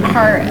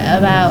part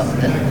about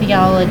the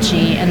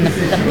theology and the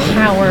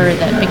power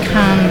that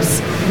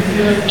becomes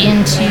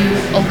into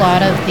a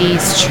lot of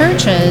these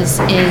churches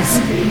is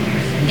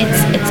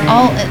it's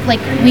all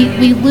like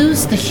we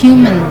lose the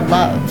human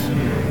love.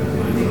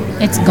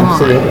 It's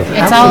gone. Absolutely.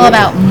 It's all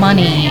about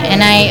money,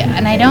 and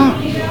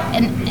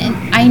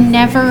I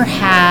never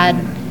had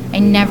I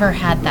never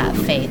had that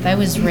faith. I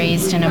was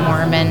raised in a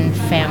Mormon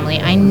family.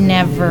 I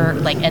never,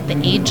 like at the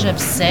age of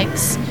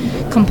 6,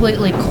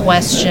 completely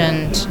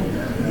questioned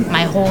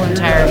my whole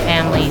entire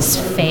family's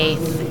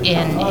faith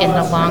in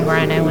the long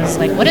run. I was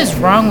like, what is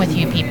wrong with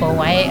you people?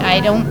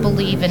 I don't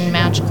believe in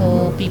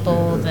magical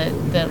people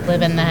that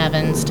live in the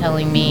heavens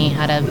telling me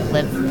how to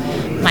live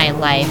my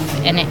life.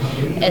 And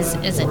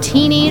as a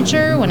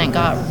teenager, when it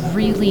got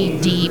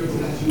really deep,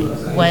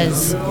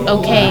 was,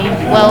 okay,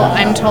 well,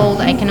 I'm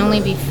told I can only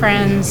be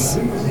friends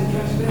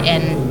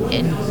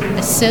and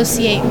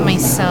associate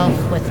myself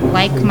with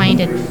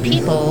like-minded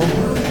people,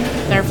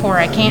 therefore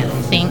I can't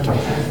think.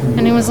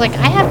 And it was like,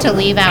 I have to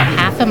leave out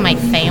half of my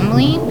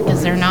family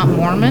because they're not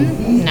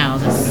Mormon? No,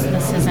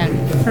 this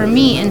isn't for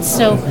me. And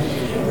so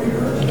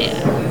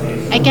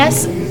I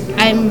guess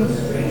I'm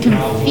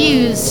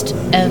confused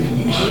of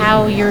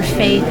how your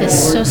faith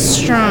is so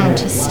strong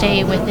to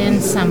stay within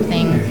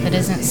something that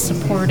isn't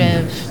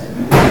supportive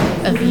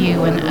of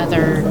you and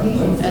other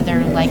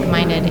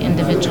like-minded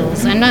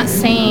individuals. I'm not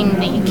saying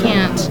that you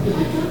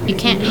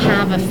can't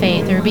have a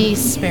faith or be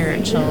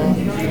spiritual.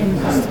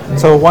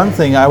 So one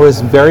thing, I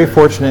was very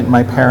fortunate.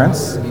 My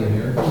parents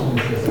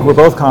were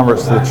both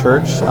converts to the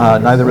church.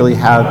 Neither really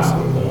had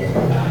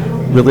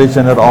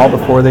religion at all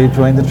before they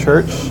joined the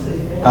church.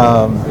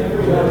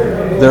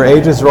 Their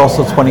ages are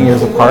also 20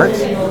 years apart.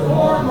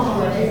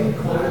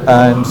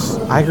 And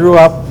I grew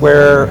up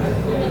where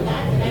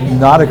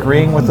not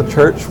agreeing with the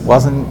church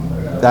wasn't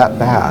that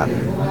bad.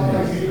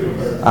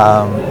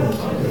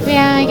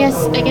 Yeah, I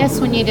guess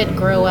when you did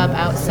grow up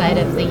outside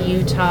of the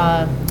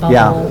Utah bubble.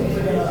 Yeah.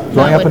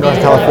 Growing up in North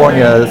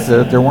California,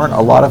 there weren't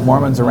a lot of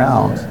Mormons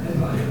around.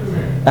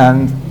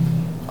 And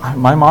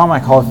my mom, I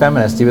call a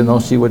feminist, even though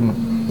she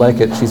wouldn't like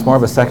it. She's more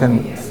of a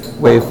second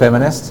wave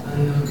feminist,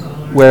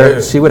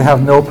 where she would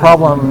have no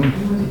problem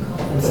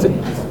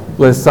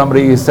with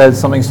somebody who said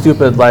something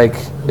stupid like,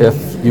 if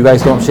you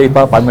guys don't shape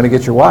up, I'm going to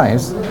get your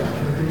wives.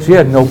 She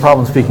had no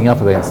problem speaking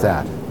up against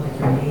that.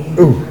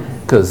 Ooh,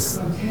 because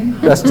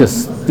that's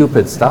just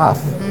stupid stuff.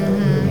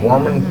 Mm-hmm.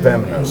 Mormon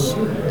feminists.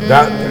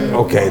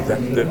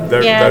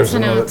 There's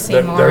another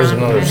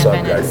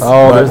subject.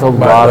 Oh, there's a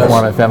lot of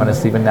Mormon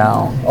feminists even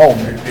now. Oh,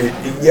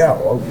 yeah.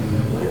 All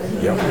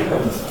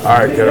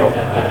right, kiddo.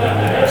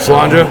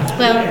 Solange?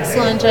 Well,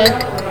 Solange.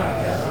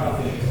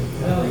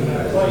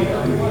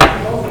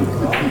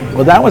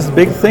 Well, that was the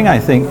big thing, I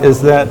think,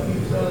 is that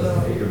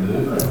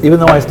even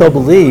though I still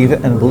believe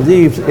and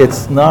believed,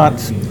 it's not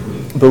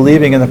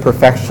believing in the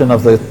perfection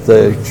of the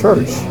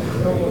church.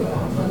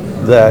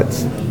 That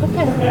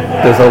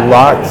there's a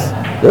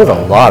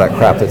lot of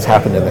crap that's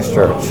happened in this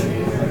church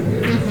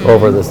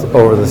over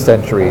the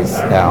centuries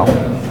now.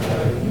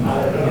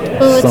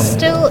 Well,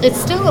 it's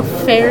still a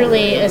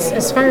fairly,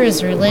 as far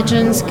as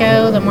religions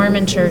go, the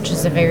Mormon Church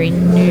is a very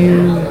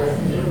new.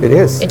 It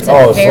is. It's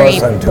a very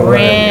less than 200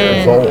 brand.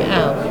 years old.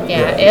 Oh,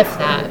 yeah, if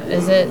that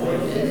is it.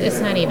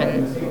 It's not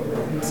even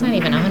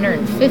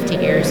 150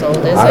 years old,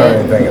 is it? I don't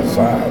even think it's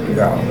that.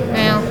 Yeah.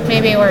 Well,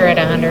 maybe we're at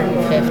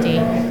 150.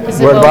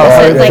 We're at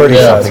about 130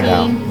 something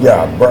now.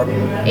 Yeah,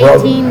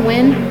 18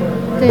 when?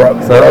 So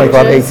like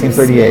about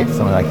 1838,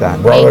 something like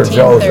that. Brother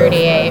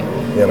 1838.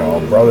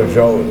 Joseph, Brother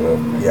Joseph,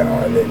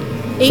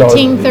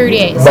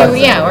 1838. So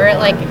yeah, we're at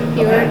like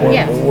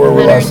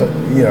we're less than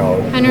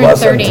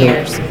 130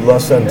 years.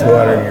 Less than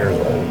 200 years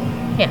old.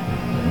 Yeah.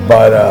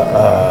 But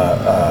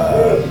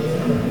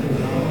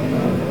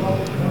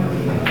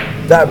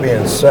that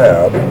being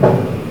said,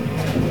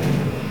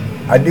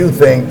 I do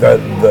think that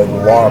a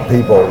lot of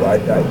people,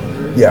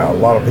 a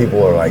lot of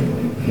people are like,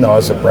 no,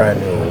 it's a brand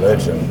new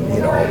religion,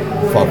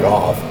 fuck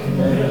off.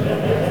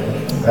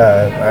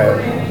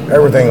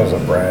 Everything was a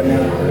brand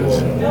new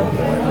religion.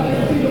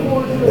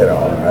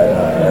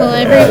 Well,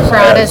 every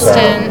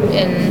Protestant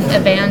and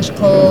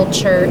evangelical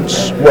church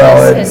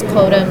is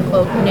quote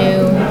unquote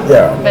new,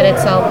 but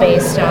it's all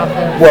based off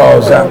of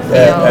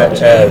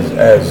theology.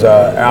 As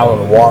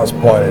Alan Watts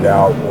pointed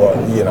out,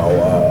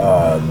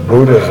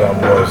 Buddhism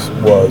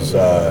was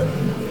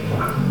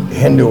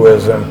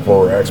Hinduism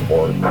for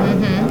export.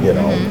 There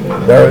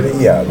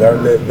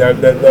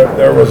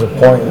was a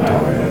point in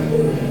time.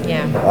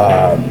 Yeah.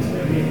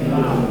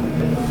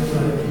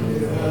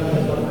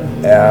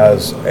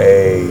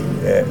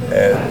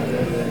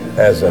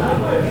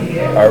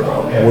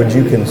 Would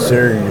you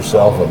consider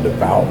yourself a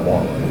devout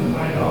Mormon?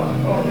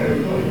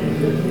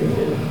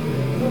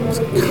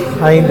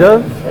 Kind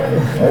of.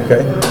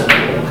 Okay.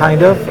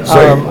 Kind of.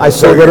 I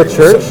still go to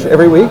church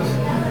every week.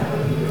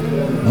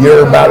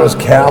 You're about as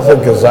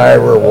Catholic as I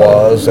ever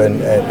was, and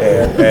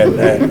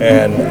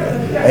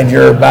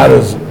you're about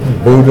as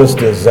Buddhist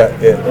as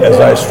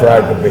I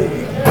strive to be.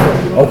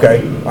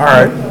 Okay. All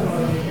right.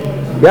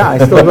 Yeah, I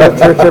still go to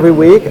church every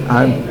week.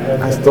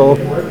 I still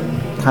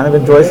kind of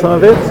enjoy some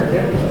of it.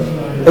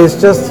 It's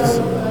just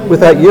with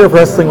that year of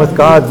wrestling with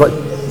God, but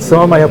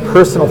some of my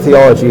personal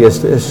theology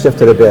has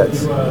shifted a bit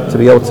to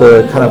be able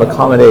to kind of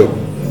accommodate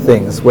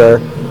things where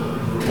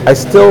I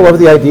still love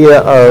the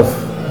idea of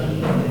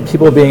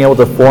people being able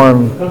to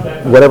form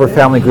whatever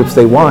family groups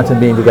they want and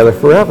being together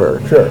forever.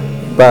 Sure.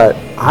 But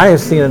I have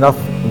seen enough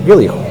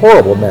really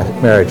horrible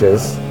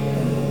marriages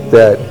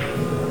that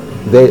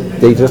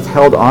they just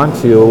held on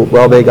to,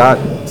 well, they got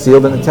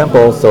sealed in the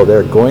temple, so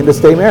they're going to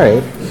stay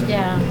married.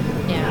 Yeah.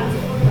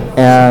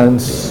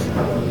 And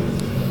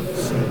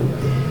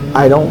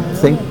I don't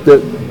think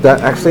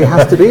that actually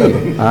has to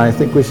be. I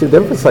think we should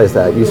emphasize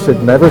that. You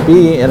should never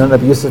be in an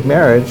abusive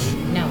marriage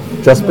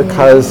just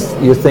because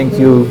you think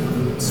you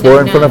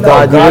swore in front of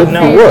God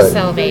you would.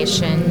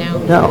 Salvation, no.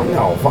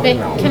 But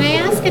can I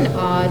ask an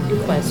odd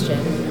question?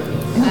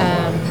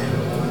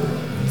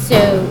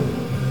 So,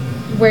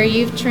 where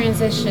you've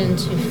transitioned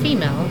to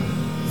female,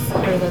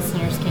 our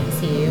listeners can't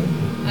see you,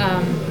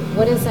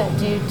 what does that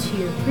do to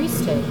your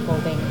priesthood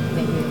holding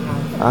that you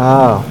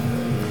have?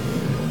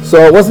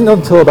 So it wasn't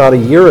until about a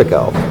year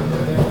ago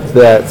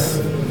that,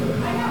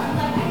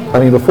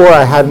 before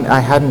I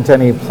hadn't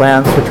any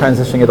plans for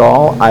transitioning at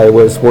all. I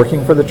was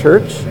working for the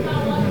church.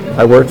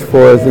 I worked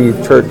for the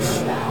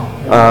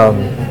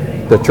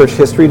church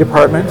history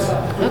department,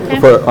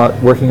 for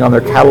working on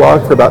their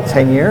catalog for about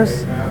 10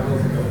 years.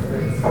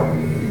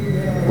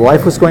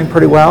 Life was going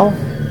pretty well,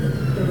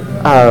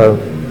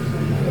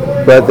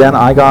 but then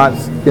I got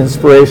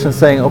inspiration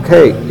saying,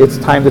 okay, it's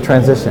time to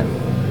transition.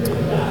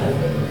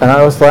 And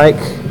I was like,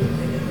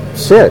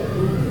 shit,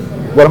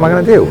 what am I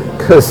going to do?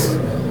 Because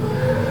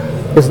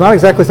it's not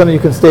exactly something you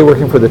can stay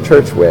working for the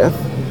church with.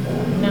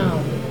 No.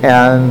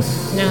 And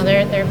no,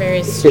 they're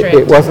very strict.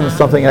 It wasn't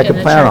something I could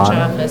plan on. In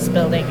the church office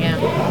building, yeah.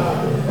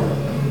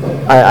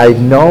 I'd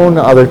known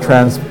other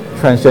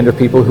transgender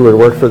people who had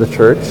worked for the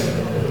church.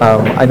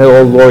 I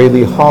know Lori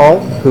Lee Hall,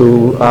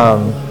 who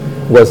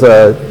was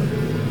I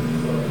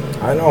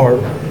know her.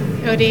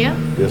 Oh, do you?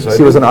 Yes,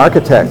 she was an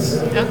architect.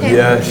 Okay.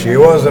 Yeah, she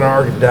was an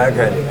architect,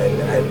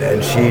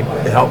 and she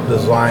helped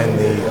design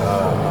the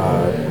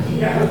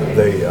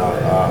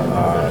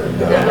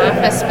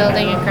office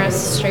building across the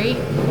street.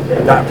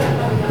 That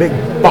big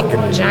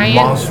fucking giant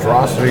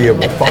monstrosity of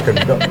a fucking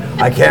building.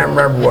 I can't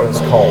remember what it's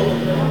called,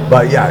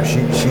 but yeah, she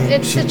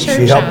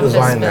helped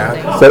design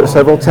that. So,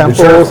 several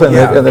temples and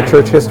the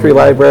church history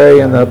library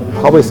and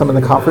probably some in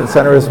the conference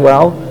center as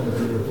well.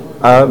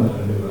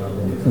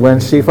 When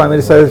she finally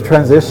decided to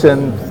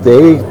transition,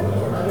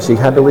 she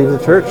had to leave the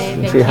church.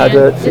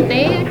 Did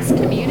they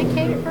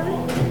excommunicate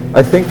her?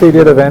 I think they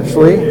did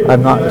eventually.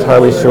 I'm not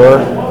entirely sure.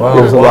 Well,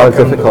 there was a lot of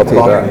difficulty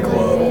there.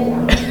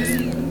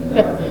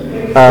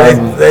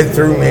 They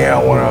threw me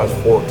out when I was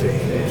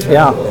 14.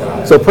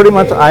 Yeah. So pretty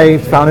much I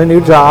found a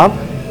new job,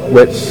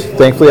 which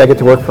thankfully I get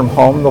to work from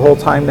home the whole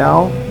time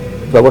now.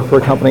 So I work for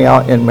a company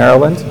out in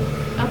Maryland.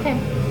 Okay.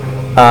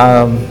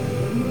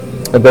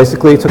 I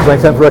basically took my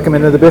temple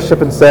recommended to the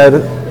bishop and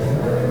said,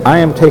 I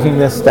am taking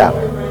this step.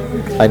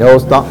 I know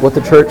it's not what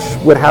the church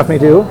would have me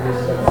do,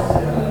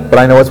 but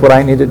I know it's what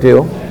I need to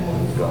do.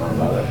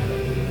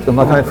 So I'm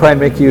not going to try and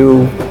make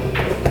you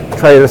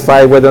try to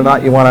decide whether or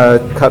not you want to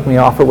cut me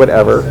off or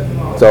whatever.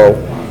 So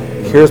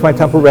here's my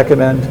temple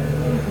recommend.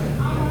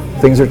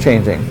 Things are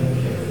changing.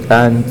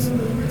 And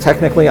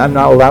technically I'm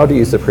not allowed to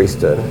use the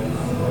priesthood.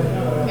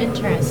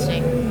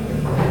 Interesting.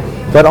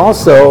 But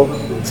also,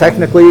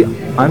 technically,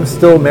 I'm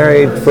still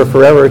married for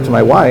forever to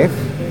my wife,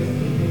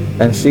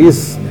 and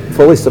she's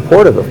fully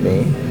supportive of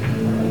me.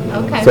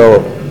 Okay.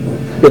 So,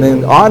 in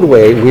an odd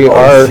way, we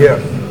are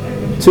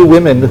two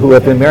women who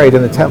have been married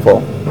in the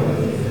temple.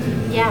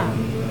 Yeah.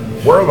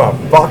 Where the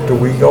fuck do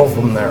we go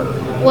from there?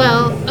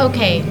 Well,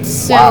 okay,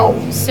 so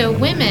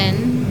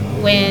women,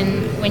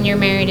 when you're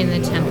married in the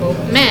temple,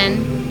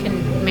 men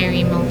can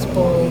marry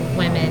multiple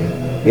women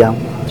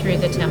through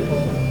the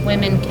temple.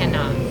 Women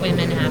cannot.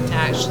 Women have to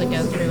actually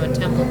go through a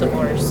temple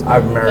divorce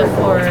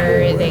before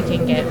they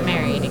can get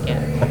married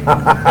again.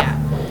 Yeah.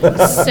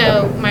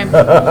 So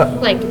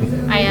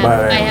I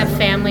have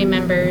family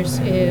members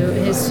who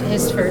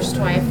his first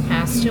wife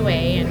passed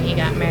away and he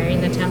got married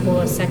in the temple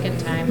a second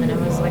time, and I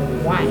was like,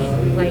 why?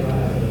 Like,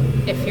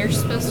 if you're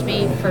supposed to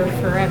be for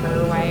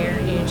forever, why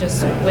aren't you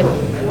just with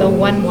the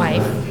one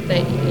wife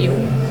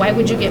why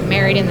would you get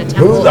married in the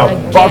temple Who the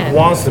again? fuck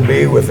wants to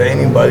be with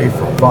anybody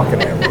for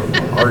fucking ever?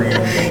 Are you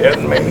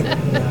shitting me?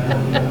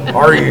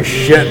 Are you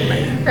shitting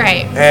me?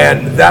 Right.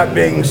 And that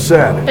being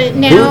said, but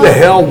now, who the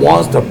hell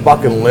wants to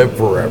fucking live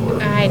forever?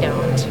 I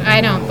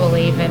don't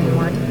believe in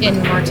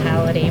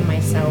immortality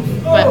myself.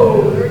 But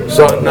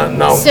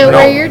So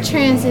where you're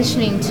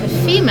transitioning to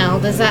female,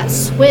 does that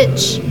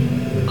switch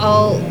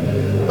all?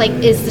 Like,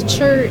 is the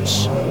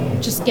church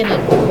just gonna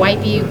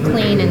wipe you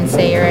clean and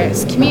say you're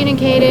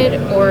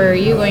excommunicated, or are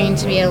you going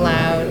to be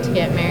allowed to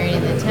get married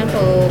in the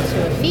temple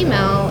to a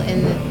female?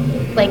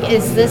 And like,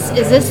 is this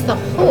the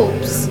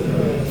hopes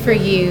for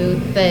you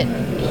that,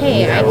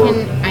 hey,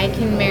 I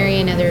can marry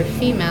another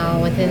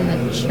female within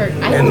the church?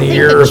 In the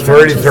year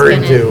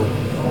 3032.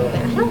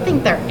 I don't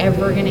think they're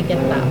ever going to get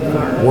that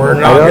far. We're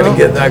not going to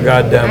get that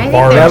goddamn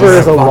far. Never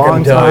is a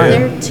long time.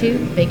 They're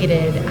too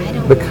bigoted. I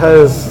don't.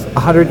 Because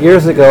 100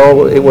 years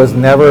ago, it was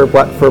never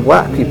for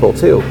black people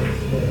too.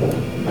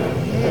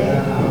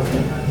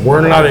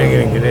 We're not even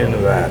going to get into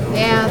that.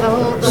 Yeah,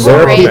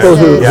 There are raise people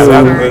who, the Yeah,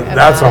 bar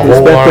that's a about who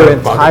whole spent lot their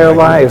of fucking entire thinking.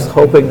 lives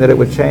hoping that it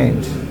would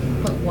change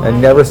But why?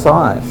 and never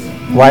saw it.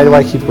 Why do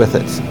I keep with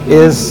it?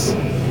 Is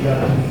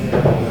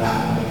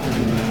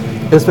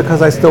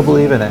because I still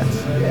believe in it.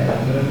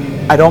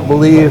 I don't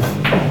believe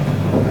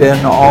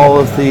in all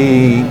of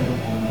the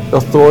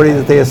authority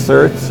that they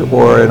assert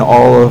or in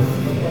all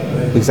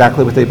of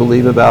exactly what they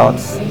believe about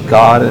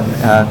God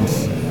and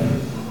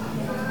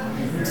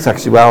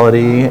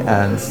sexuality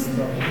and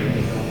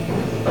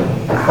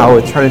how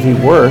eternity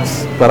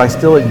works, but I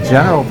still in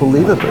general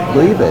believe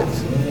it.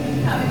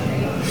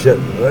 Shit,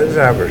 let's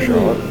have a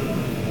shot.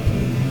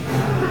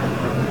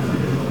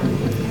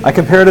 I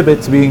compare it a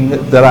bit to being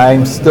that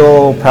I'm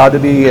still proud to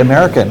be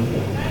American,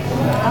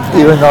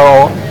 even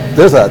though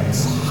there's a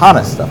ton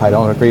of stuff I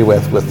don't agree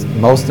with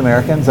most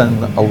Americans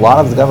and a lot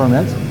of the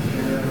government.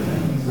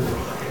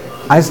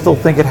 I still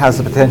think it has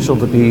the potential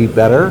to be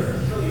better,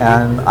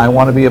 and I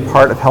want to be a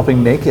part of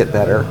helping make it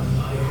better.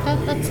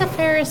 That's a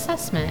fair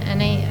assessment,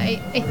 and I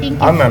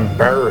think I'm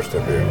embarrassed to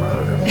be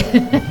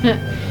American.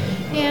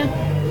 yeah.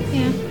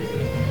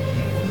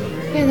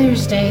 Yeah,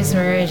 there's days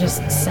where I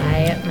just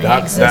sigh at my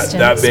existence.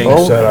 That being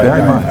Oh, said,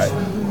 very much.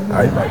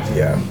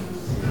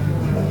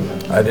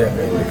 I didn't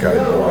mean to cut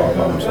you off.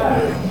 I'm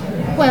sorry.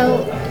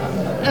 Well,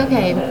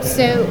 okay,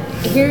 so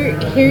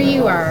here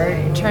you are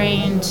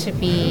trying to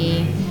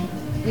be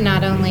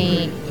not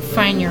only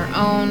find your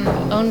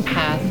own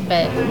path,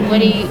 but what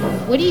do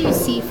you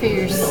see for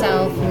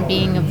yourself in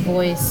being a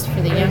voice for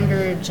the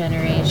younger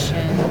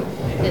generation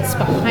that's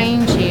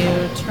behind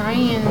you,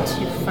 trying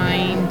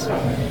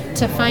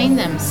to find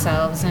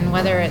themselves, and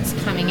whether it's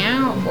coming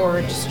out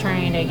or just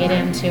trying to get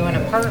into an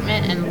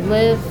apartment and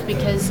live?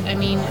 Because I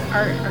mean,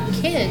 our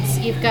kids,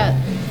 you've got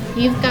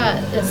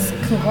this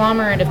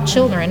conglomerate of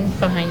children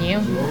behind you.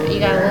 You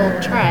got a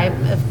little tribe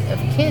of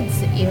kids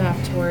that you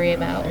have to worry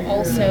about.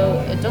 Also,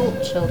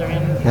 adult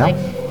children. Yeah.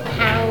 Like,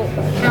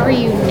 how are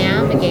you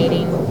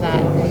navigating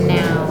that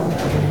now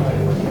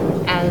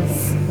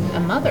as a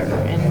mother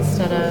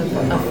instead of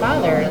a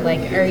father?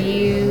 Like, are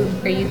you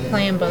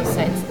playing both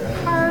sides of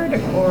the card,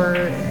 or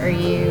are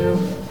you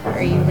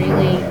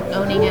really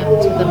owning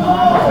up to the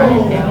mom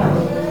card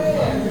now?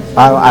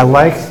 I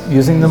like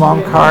using the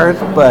mom card,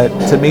 but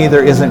to me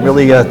there isn't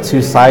really a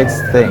two sides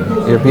thing.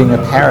 You're being a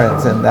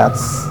parent, and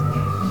that's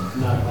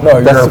No,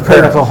 you're the a pretty much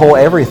parent. the whole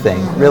everything,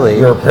 really.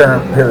 You're a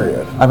parent,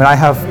 period. I mean, I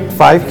have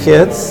 5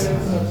 kids.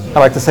 I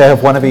like to say I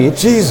have one of each.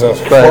 Jesus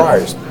but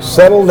Christ.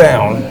 Settle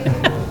down.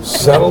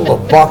 Settle the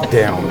fuck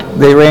down.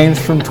 They range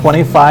from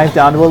 25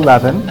 down to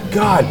 11.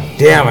 God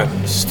damn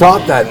it.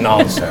 Stop that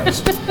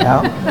nonsense.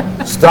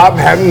 Yeah. Stop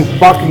having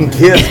fucking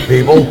kids,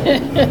 people.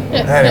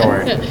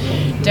 Anyway,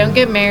 Don't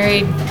get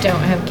married, don't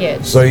have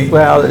kids. so you,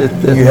 Well,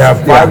 you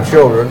have 5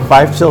 children.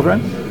 5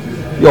 children.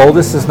 The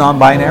oldest is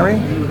non-binary.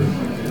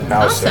 Awesome.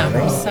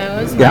 Outstanding. So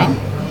is Yeah. mine.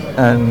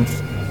 And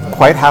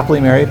quite happily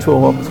married to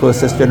a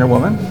cisgender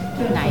woman.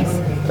 Nice.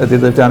 They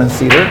live down in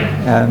Cedar,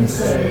 and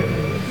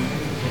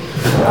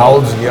How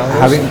old's the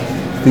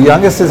youngest? the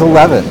youngest is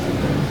 11.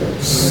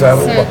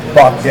 Settle the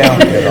fuck down,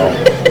 kiddo.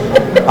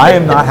 I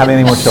am not having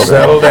any more children.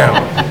 Settle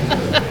down.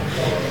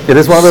 It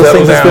is one of those Settle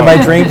things that's been down.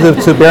 my dream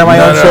to bear my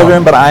own No.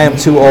 children, but I am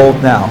too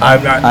old now.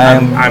 I'm not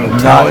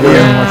telling getting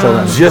you, any more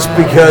children. just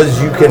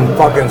because you can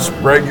fucking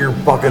spread your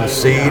fucking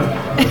seed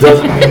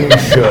doesn't mean you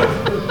should.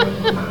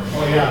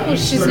 Well,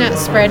 she's not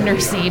spreading her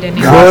seed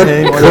anymore. Not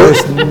anymore.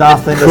 There's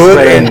nothing to Could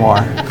say and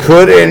anymore.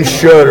 could and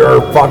should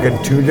are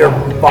fucking 2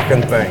 different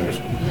fucking things.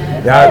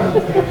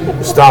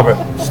 Yeah, stop it.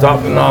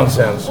 Stop the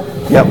nonsense.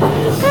 Yep.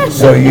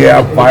 So you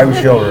have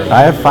 5 children.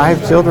 I have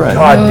 5 children.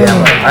 God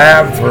damn it. I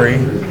have 3.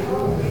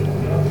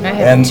 I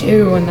have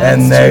 2, and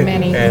that's too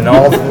many. And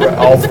all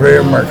 3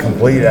 of them are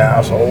complete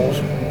assholes.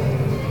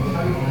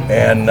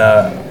 And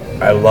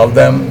I love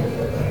them.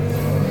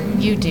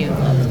 You do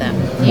love them.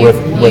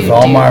 With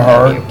all do my love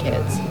heart. your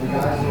kids.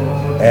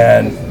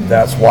 And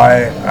that's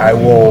why I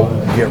will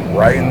get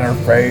right in their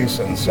face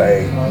and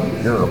say,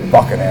 you're a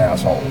fucking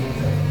asshole.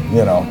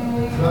 You know.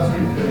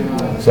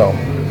 So.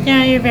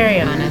 Yeah, you're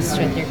very honest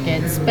with your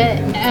kids. But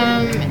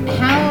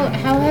how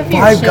have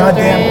your 5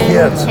 goddamn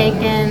children kids.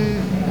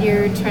 taken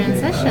your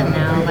transition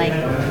now? Like,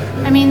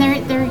 I mean,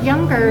 they're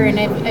younger, and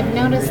I've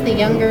noticed the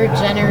younger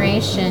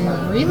generation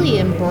really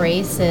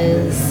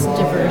embraces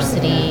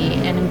diversity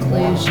and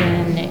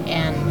inclusion,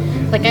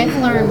 and like I've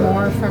learned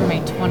more from my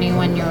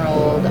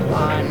 21-year-old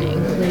on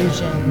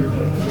inclusion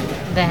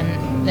than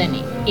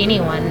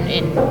anyone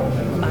in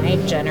my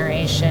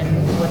generation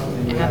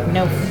would have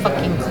no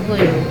fucking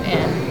clue,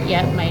 and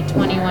yet my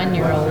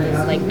 21-year-old is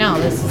like, no,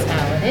 this is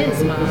how it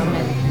is, Mom.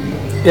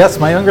 And Yes,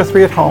 my younger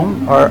 3 at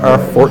home are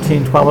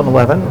 14, 12, and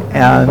 11,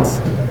 and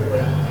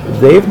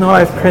they've known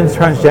I've been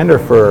transgender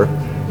for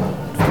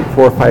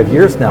 4 or 5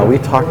 years now. We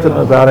talked to them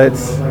about it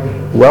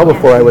well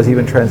before I was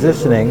even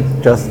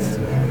transitioning. Just,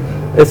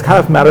 it's kind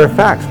of matter of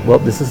fact. Well,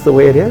 this is the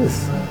way it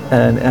is,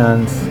 and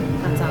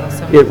that's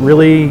awesome. it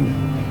really,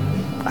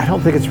 I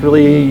don't think it's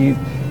really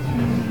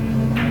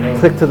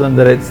clicked to them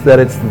that it's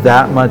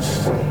that much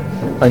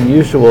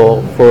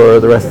unusual for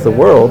the rest of the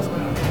world.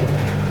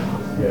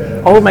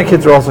 all of my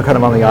kids are also kind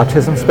of on the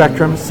autism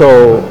spectrum,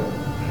 so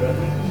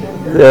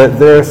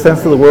their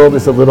sense of the world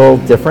is a little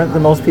different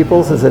than most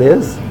people's as it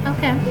is.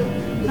 Okay,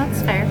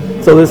 that's fair.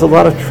 So there's a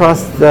lot of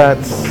trust that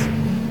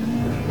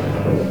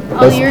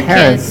All as your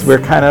parents kids. we're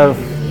kind of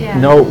Yeah.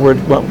 know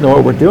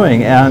what we're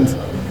doing, and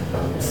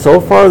so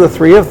far the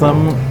three of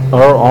them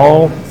are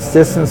all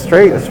cis and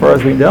straight as far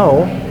as we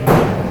know.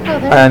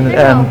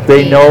 And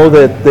they know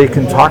that they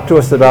can talk to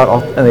us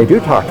about, and they do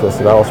talk to us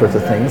about all sorts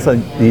of things.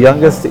 And the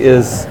youngest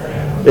is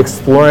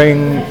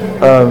exploring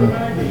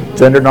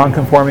gender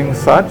nonconforming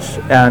such,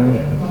 and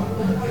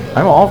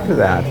I'm all for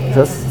that.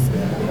 Just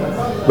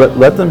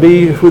let them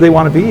be who they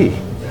want to be.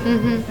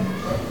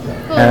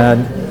 Cool.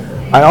 And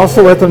I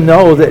also let them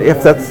know that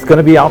if that's going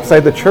to be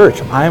outside the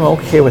church, I'm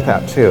okay with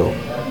that too.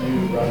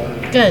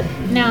 Good.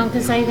 No,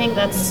 because I think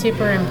that's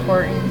super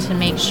important to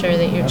make sure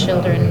that your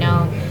children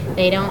know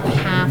they don't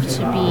have to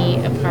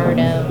be a part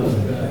of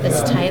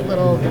this tight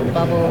little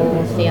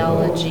bubble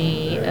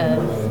theology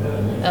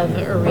of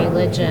a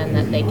religion,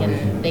 that they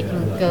can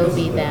go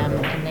be them,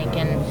 and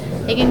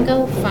they can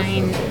go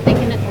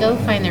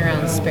find their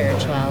own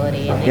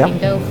spirituality, and they Yep. can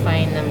go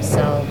find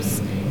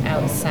themselves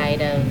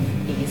outside of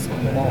these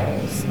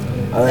walls.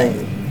 I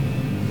think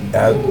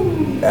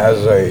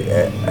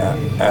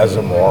as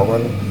a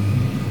Mormon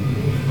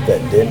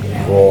that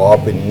didn't grow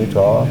up in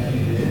Utah,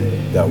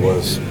 that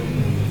was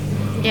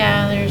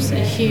Yeah, there's a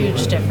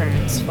huge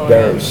difference for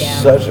there's them. Yeah.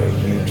 such a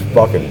huge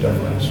fucking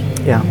difference,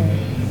 Yeah.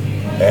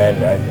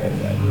 and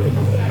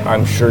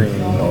I'm sure you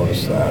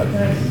noticed that.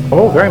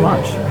 Oh, very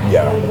much.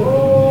 Yeah.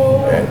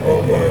 And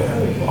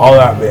all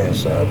that being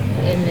said,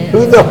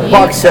 who the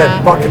fuck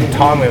said fucking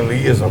Tommy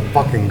Lee is a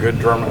fucking good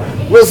drummer?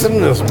 Listen to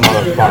this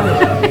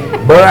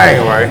motherfucker. But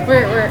anyway,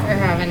 We're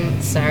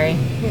having, sorry.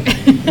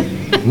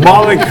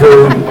 Molly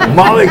Crew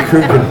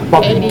can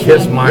fucking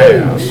kiss my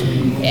ass.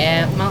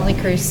 Yeah, Motley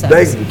Crue sucks.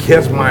 They can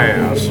kiss my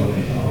ass.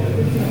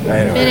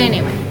 But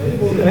anyway,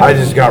 I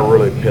just got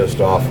really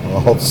pissed off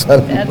all of a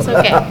sudden. that's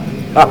okay.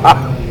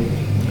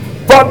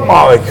 Fuck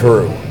Molly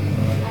Crew.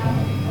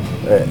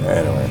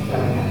 Anyway,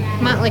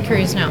 Motley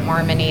Crue's not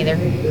Mormon either.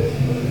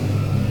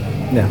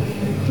 Yeah.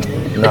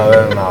 no,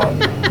 they're not.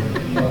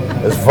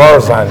 As far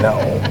as I know.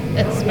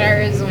 As far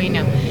as we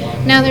know.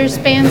 Now there's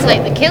bands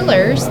like the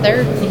Killers.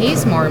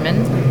 He's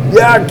Mormon.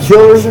 Yeah,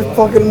 Killers are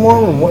fucking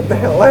Mormon. What the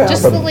hell happened?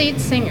 Just the lead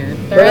singer.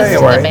 The But rest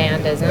of anyway, the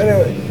band isn't.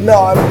 Anyway,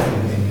 no,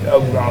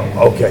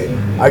 okay.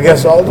 I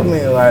guess ultimately,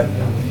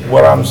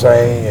 what I'm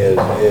saying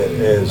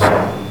is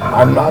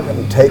I'm not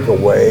going to take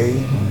away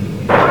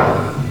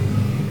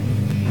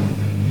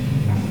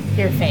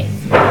Your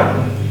faith.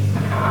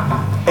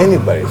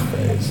 anybody's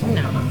faith.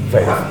 No.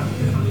 Faith.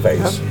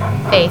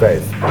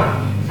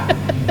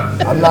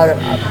 I'm not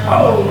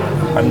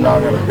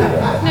gonna do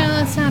that. No,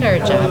 that's not our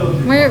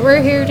job.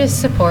 We're here to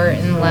support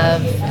and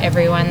love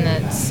everyone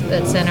that's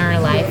in our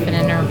life and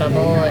in our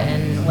bubble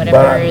and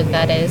whatever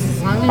that is.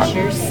 As long as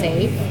you're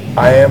safe.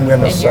 I am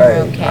gonna And say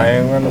you're okay.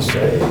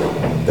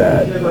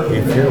 that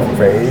if your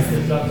faith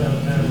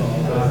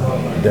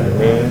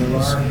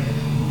demeans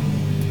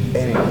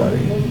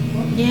anybody,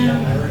 Yeah.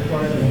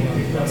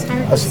 It's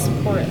hard to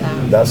support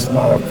that. that's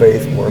not a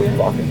faith worth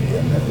fucking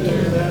getting.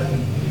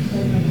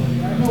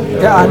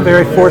 Yeah, I'm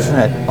very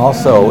fortunate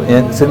also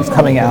since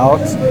coming out.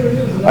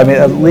 I mean,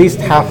 at least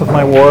half of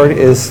my ward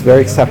is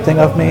very accepting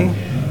of me,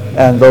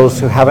 and those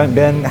who haven't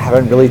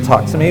really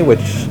talked to me,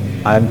 which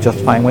I'm just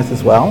fine with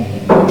as well.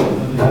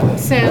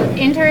 So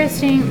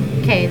interesting,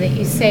 okay, that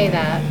you say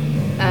that.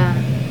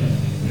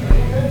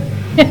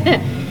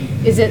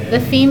 Is it the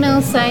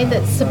female side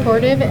that's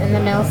supportive and the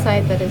male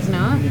side that is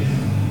not?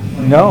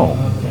 No,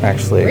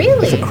 actually.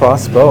 Really? It's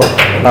across both.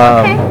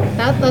 Okay,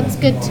 that's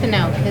good to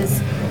know,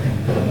 because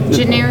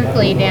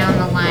generically down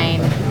the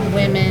line,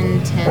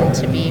 women tend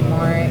to be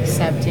more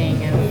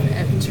accepting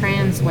of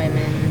trans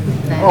women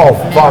than Oh,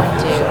 men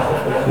fuck.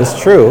 do. It's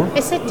true.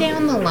 I said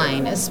down the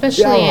line,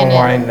 especially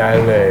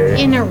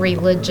in a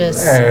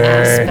religious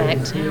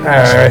aspect.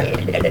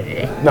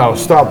 No,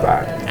 stop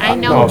that. I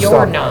know No, you're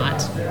stop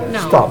not. No.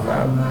 Stop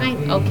that.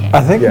 Okay.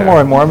 I think Yeah. more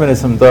in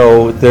Mormonism,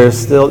 though, there's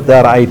still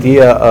that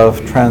idea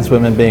of trans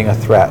women being a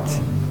threat.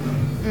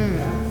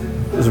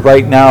 Because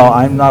right now,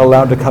 I'm not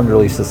allowed to come to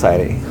Relief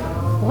Society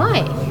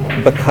Why?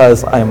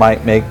 because I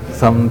might make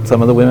some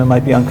of the women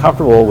might be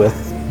uncomfortable with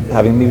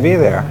having me be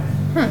there.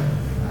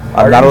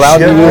 Are I'm not you allowed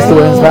to shitting use the me?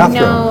 women's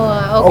bathroom.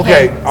 No,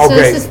 okay. Okay, So okay.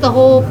 this is the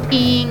whole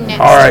peeing next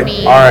All right, to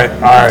me all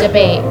right.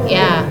 debate.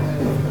 Yeah.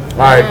 All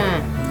right.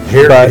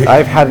 Here, But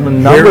I've had a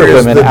number here of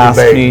is women the ask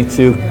debate. me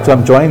to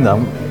come join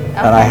them,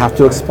 and I have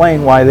to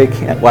explain why I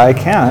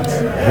can't.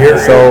 Here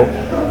So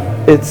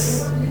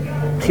it's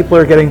people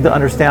are getting to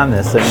understand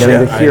this and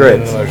getting to Shit, hear I it,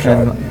 need another shot.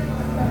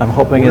 and I'm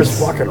hoping Where's it's.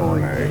 fucking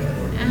Renee?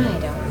 I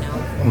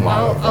don't know.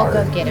 I'll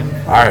go get him.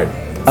 All right.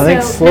 I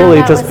think So, slowly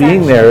no, that just was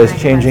being there is actually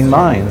my changing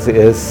question. minds,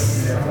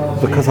 is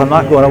because I'm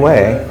not going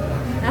away.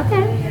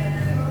 Okay.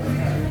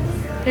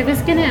 I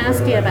was going to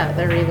ask you about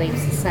the Relief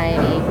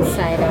Society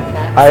side of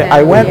that. I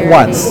So went you're-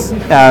 once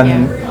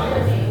and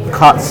Yeah.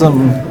 caught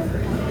some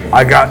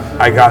I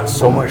got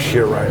so much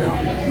shit right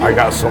now. I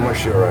got so much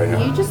shit right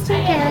now. You just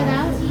take care of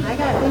that. I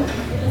got you.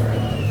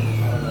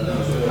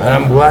 And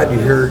I'm glad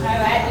you're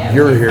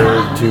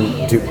here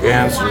to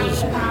answer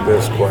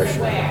this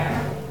question.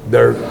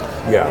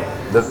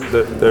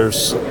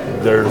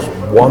 There's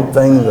one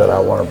thing that I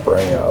want to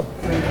bring up,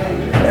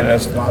 and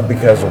it's not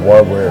because of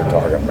what we were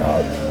talking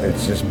about.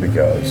 It's just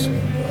because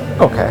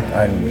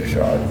I need a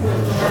shot.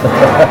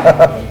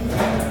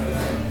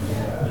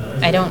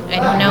 I don't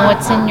know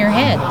what's in your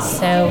head,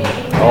 so.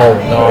 Oh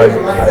no,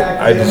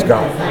 I just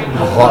got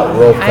hot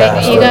real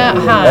fast. You got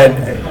hot.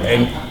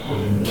 And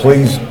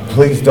please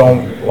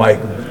don't like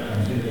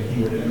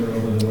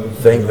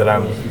think that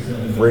I'm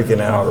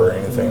freaking out or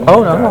anything. Oh,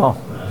 like no.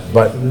 that.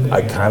 But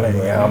I kind of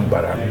am,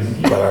 but I'm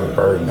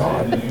very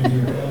not.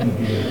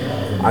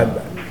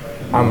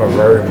 I'm a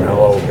very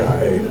mellow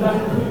guy.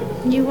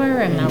 You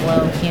are a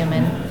mellow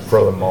human.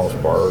 For the most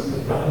part.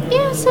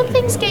 Yeah, some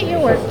things get you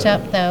worked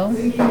up, though.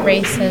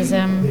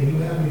 Racism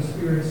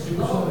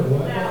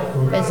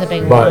is a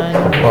big one.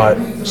 But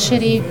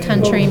shitty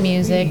country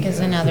music is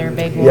another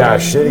big one. Yeah,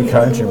 shitty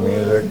country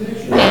music.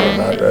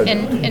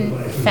 And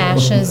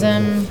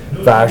fascism.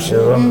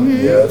 Fascism,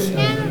 yes.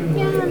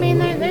 Yeah, I mean,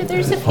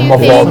 there's a few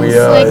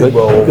homophobia. things.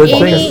 Like good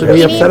things to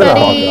be upset about.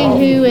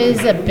 Anybody who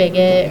is a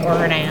bigot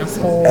or an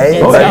asshole.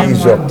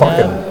 Anybody's a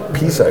fucking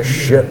piece of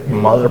shit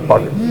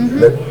motherfucker.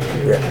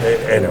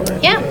 Anyway.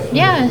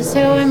 Yeah.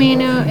 So I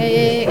mean,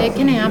 it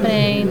can happen at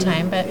any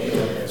time, but.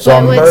 So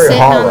I'm very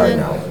hot right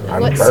now.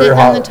 What's sitting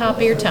on the top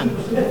of your tongue?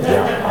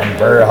 Yeah, I'm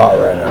very hot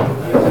right now.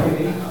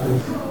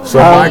 So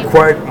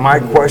my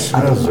question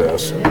is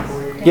this.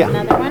 Yeah.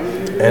 Another one.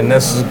 And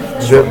this is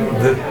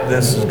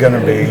going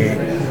to be,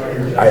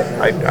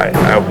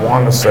 I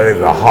want to say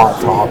the hot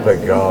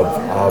topic of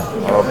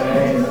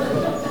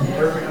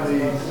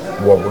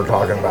what we're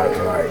talking about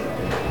tonight.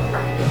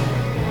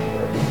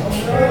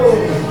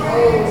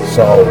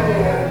 So,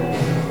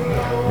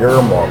 you're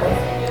a Mormon.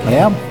 I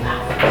am.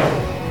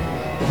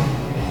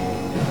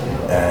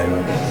 And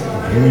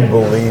you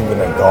believe in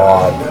a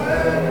God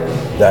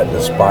that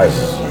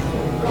despises you.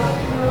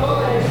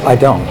 I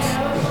don't.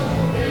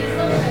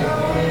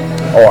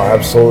 Oh,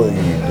 absolutely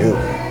you do.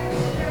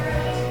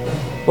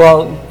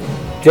 Well,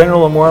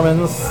 General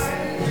Mormons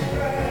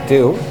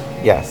do,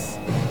 yes.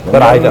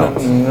 But I don't.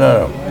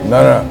 No.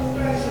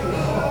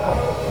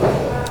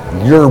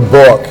 Your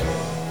book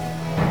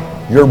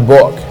The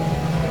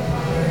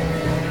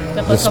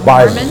Book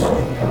despises of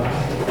Mormon?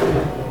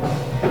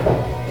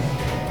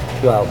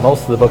 you. Well,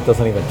 most of the book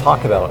doesn't even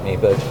talk about me,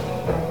 but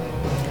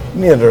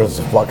Neither does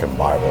the fucking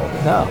Bible.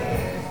 no.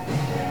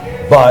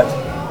 But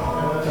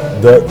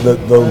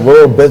the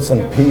little bits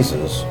and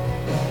pieces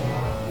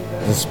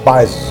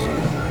despises you.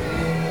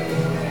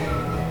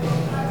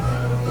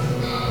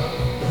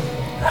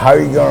 How are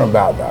you going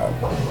about that?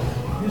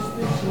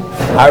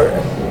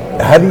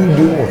 How do you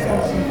deal with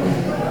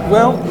that?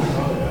 Well,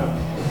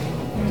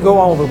 to go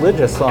all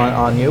religious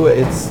on you,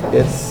 it's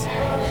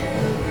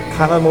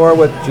kind of more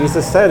what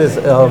Jesus said is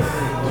of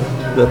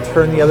the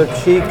turn the other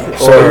cheek.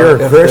 So you're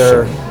a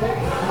Christian.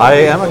 I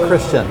am a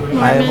Christian.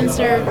 Mormons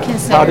are Proud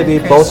considered to be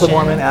Christian. both a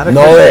Mormon and a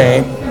No, Christian. they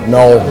ain't.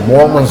 No,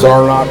 Mormons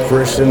are not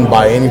Christian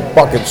by any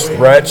fucking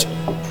stretch,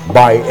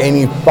 by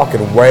any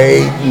fucking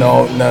way.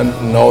 No,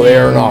 they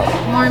are not.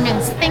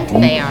 Mormons think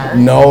they are.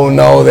 No,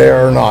 they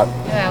are not.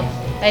 Well,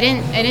 I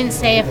didn't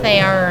say if they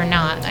are or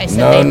not. I said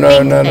No. they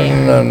think they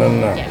are.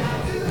 No. Yeah.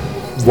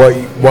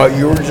 What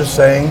you were just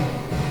saying?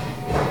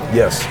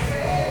 Yes.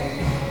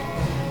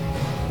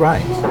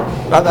 Right.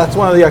 That's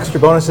one of the extra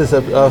bonuses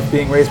of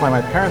being raised by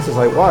my parents as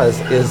I was,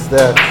 is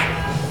that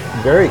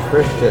I'm very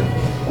Christian.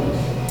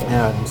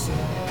 And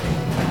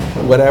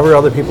whatever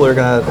other people are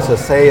going to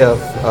say of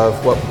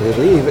what we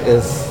believe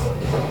is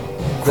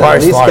to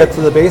at least get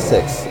to the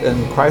basics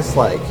and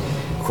Christ-like.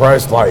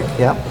 Christ-like.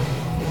 Yeah.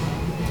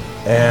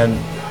 And,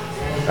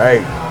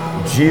 hey,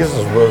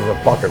 Jesus was a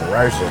fucking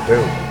righteous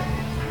dude.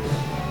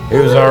 He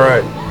was all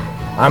right.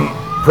 I'm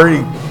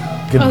pretty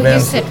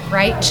convinced. Oh, you said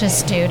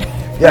righteous dude.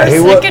 Yeah, For he a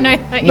was. second, I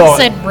thought you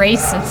said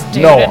racist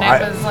dude, and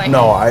I was like,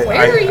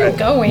 where are you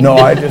going? No,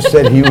 I just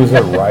said he was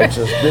a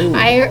righteous dude.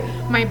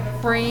 My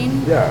brain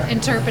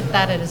interpret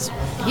that as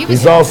he was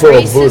He's also a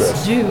racist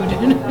Buddhist. dude.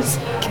 And I was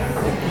like,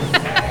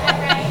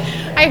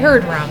 I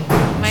heard wrong.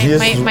 My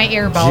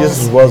earballs.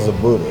 Jesus was a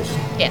Buddhist.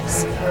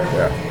 Yes.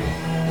 Yeah.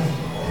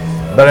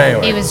 But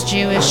anyway. He was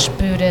Jewish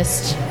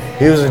Buddhist.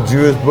 He was a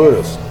Jewish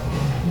Buddhist.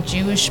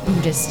 Jewish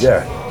Buddhist.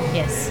 Yeah.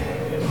 Yes.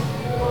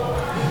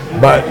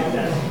 But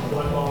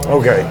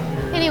okay.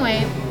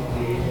 Anyway,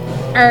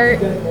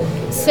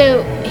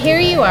 so here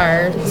you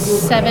are,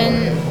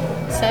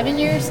 seven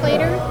years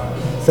later.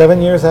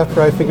 7 years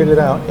after I figured it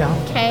out. Yeah.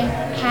 Okay.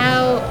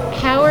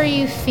 How are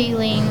you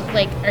feeling?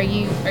 Like, are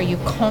you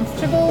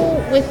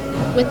comfortable with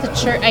the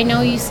church? I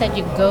know you said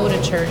you go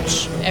to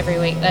church every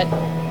week.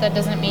 That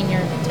doesn't mean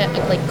you're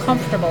technically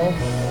comfortable.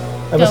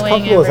 I'm as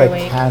comfortable as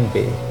I can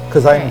be,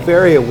 because I'm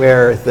very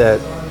aware that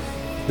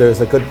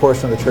there's a good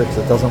portion of the church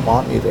that doesn't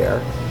want me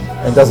there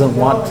and doesn't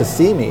want to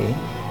see me.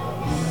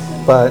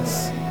 But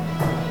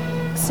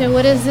so So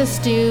what does this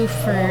do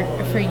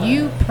for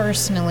you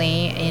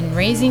personally in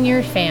raising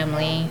your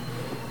family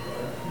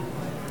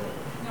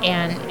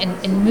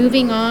and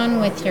moving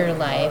on with your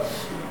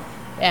life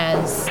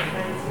as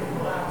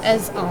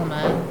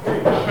Alma?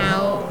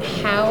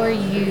 How are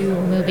you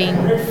moving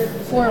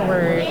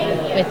forward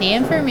with the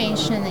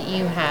information that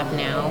you have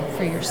now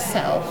for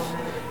yourself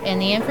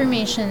and the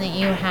information that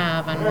you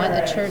have on what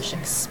the church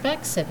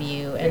expects of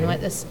you and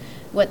what this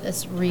I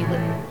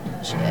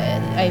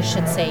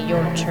should say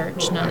your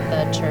church, not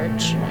the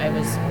church. I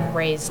was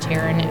raised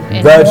here in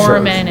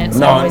Mormon. Church. It's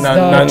always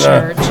the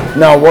church.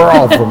 No, we're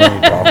all from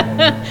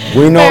Utah.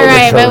 We know all the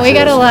right, church but we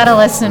got is. a lot of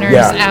listeners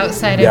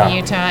outside of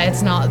Utah.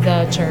 It's not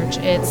the church.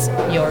 It's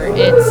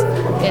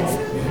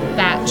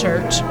that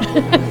church.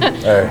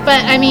 Hey.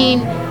 But I mean,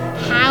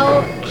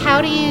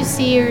 how do you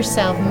see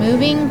yourself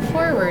moving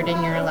forward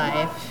in your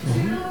life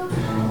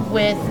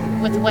with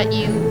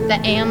the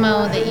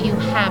ammo that you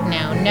have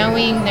now,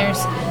 knowing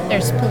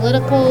there's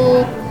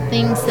political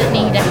things that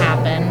need to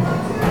happen,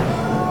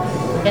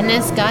 and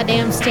this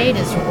goddamn state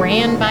is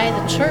ran by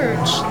the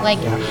church? Like,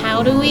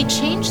 how do we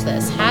change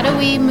this? How do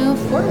we move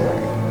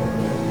forward?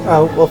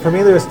 Well, for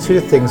me, there's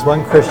two things: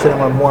 one Christian and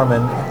one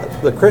Mormon.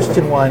 The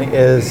Christian one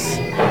is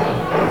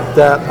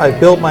that I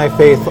built my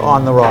faith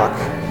on the rock,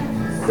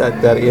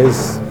 that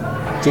is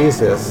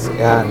Jesus,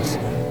 and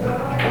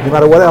no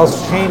matter what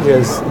else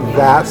changes,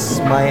 that's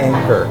my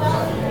anchor.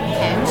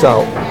 Okay.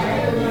 So,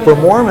 for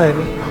Mormon,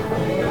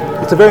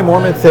 it's a very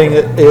Mormon thing,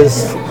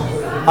 is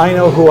I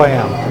know who I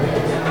am.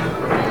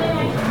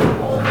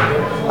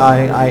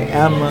 I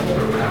am,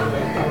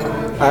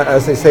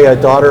 as they say, a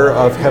daughter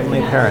of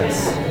heavenly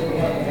parents.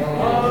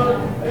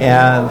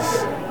 And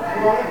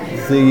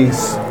the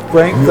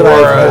strength that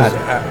I've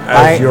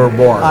had, as you're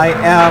born. I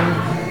am,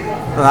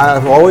 and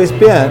I've always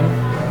been,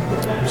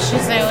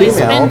 She's always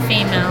female. been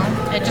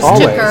female. It just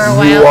Always. took her a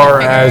while You are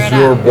to figure as it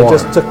you're out. born. it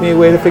just took me a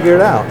way to figure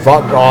it out.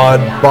 Fuck God,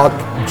 fuck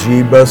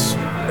Jeebus,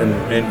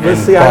 and But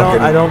see,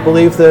 I don't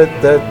believe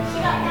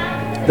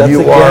that's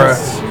you are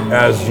against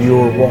as you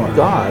were born.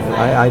 God.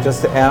 I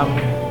just am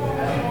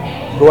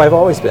who I've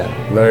always been.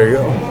 There you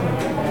go.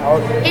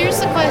 Here's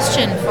the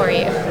question for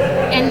you,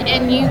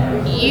 and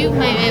you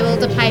might be able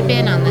to pipe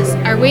in on this.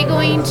 Are we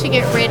going to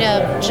get rid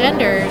of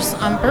genders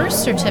on birth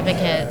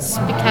certificates?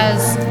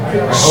 Because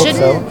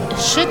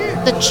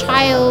shouldn't the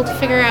child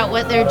figure out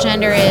what their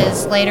gender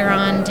is later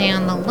on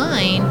down the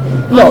line?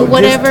 No,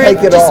 whatever. just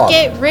take it off.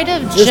 Get rid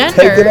of Just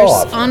take it genders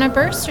off. on a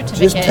birth certificate.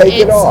 Just take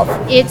it off.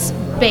 It's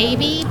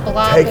baby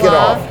blah Take it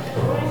blah. off.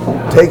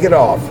 Take it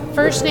off.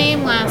 First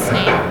name, last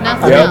name,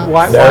 nothing Yep. else.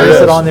 Why There it is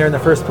is. it on there in the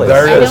first place?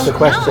 There it That's is. the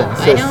question.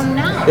 I don't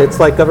know. It's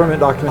like government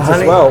documents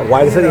Honey, as well.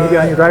 Why does it need to be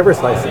on your driver's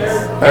license?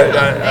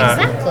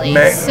 Exactly.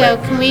 So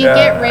can we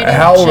get rid of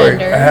how old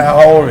gender?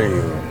 How old are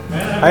you?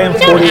 I am You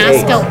don't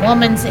 48. ask a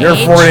woman's You're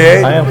age.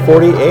 48? I am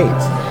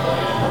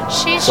 48.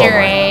 She's your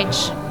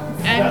age.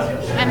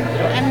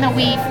 I'm the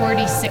wee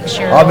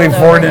 46-year-old. I'll be over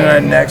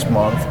 49 here. next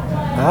month.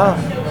 Ah,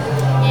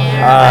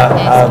 Yeah,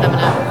 birthday's coming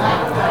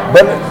up.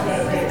 But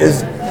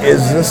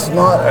is this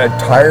not a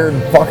tired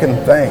fucking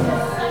thing?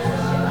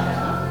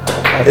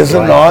 Is it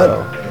right, not?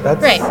 though.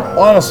 That's Right.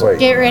 Honestly.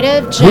 Get rid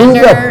of Who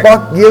gender. the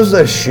fuck gives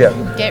a shit?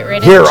 Get rid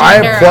of Here, I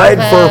gender applied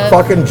off for a of-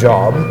 fucking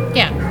job.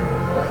 Yeah.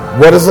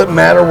 What does it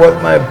matter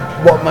what my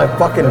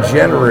fucking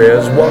gender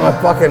is, what my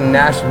fucking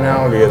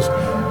nationality is?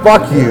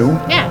 Fuck you.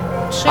 Yeah.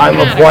 Shouldn't I'm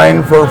matter.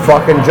 applying for a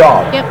fucking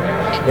job. Yep.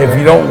 If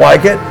you don't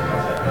like it,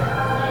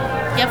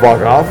 Yep.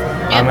 fuck off.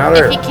 Yep. I'm out of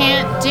If here. you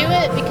can't do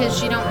it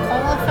because you don't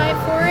qualify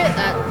for it,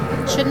 that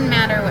shouldn't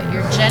matter what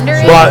your gender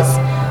But- is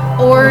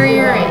or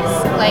your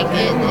race. Like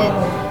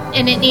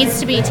and it needs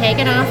to be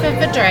taken off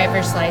of a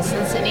driver's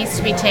license. It needs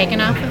to be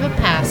taken off of a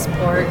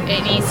passport.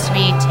 It needs to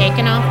be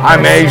taken off.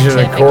 I'm birth Asian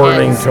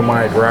according certificates. to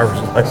my driver's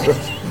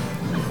license.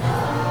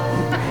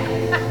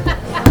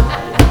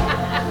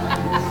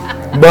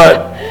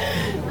 But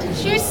Did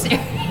you see?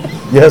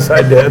 yes,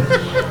 I did.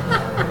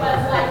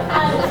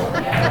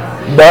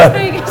 But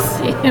I can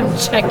see him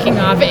checking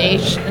off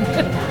Asian.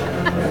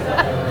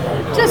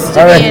 Just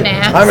to I be mean, an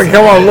ass. I mean,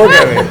 come on, look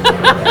at me.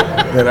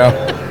 You know,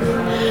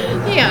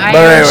 Yeah,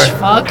 But Irish anyway.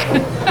 fuck.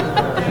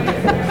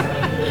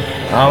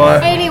 Alma,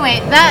 Anyway,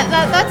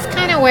 that's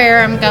kind of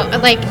where I'm going.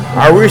 Like,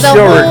 Are we the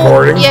still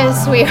recording?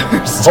 Yes, we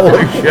are still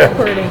Holy shit.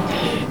 recording,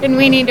 and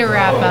we need to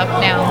wrap up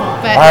now.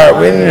 But all right,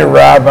 we need to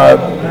wrap up.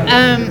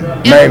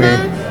 Maybe.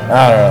 Alma,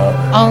 I don't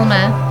know.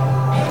 Alma.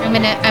 I'm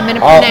gonna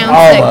Al- pronounce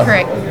Alma. it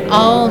correct.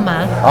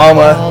 Alma.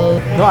 Alma.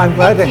 no, I'm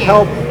glad to you.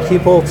 help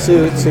people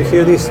to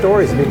hear these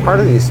stories and be part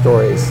of these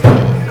stories.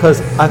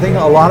 Because I think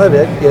a lot of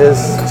it is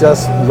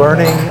just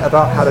learning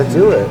about how to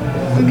do it.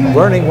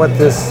 Learning what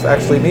this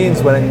actually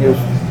means when you've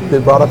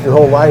been brought up your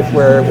whole life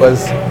where it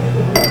was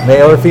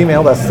male or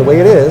female, that's the way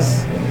it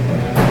is.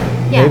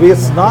 Yeah. Maybe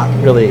it's not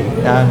really.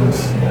 And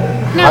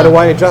how do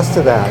I adjust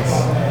to that?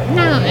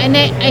 No, and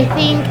I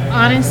think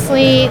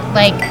honestly,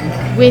 like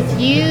with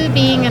you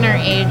being in our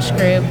age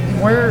group,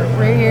 we're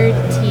here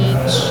to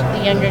teach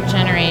the younger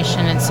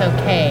generation it's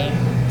okay.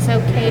 It's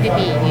okay to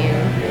be you.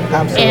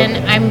 Absolutely.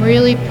 And I'm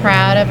really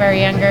proud of our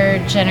younger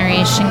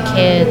generation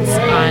kids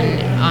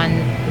on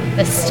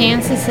the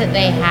stances that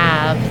they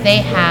have. They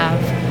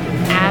have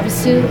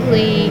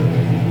absolutely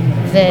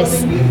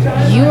this,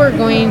 you are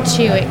going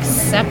to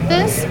accept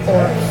this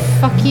or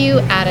fuck you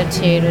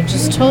attitude, which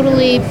is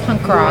totally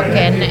punk rock.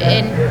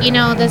 And you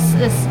know, this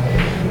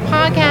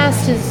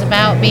podcast is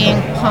about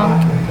being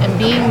punk and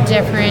being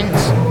different,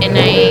 and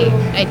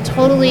I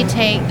totally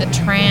take the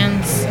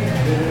trans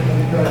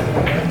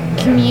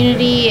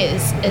community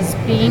as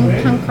being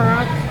punk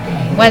rock.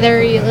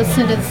 Whether you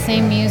listen to the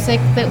same music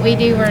that we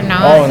do or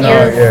not,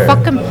 you're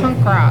fucking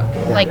punk rock.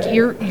 Like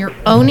you're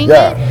owning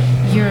it.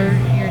 You're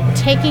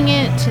taking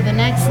it to the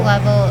next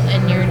level,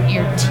 and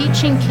you're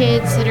teaching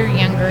kids that are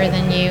younger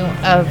than you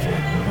of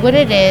what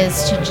it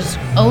is to just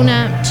own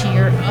up to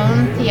your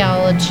own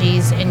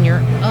theologies and your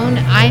own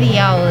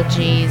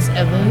ideologies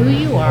of who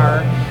you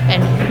are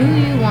and who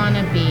you want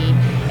to be.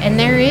 And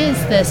there is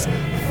this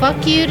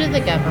fuck you to the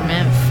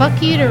government,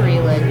 fuck you to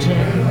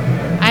religion.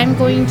 I'm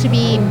going to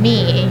be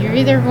me. You're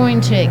either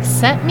going to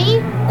accept me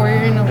or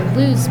you're going to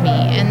lose me.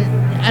 And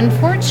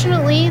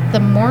unfortunately, the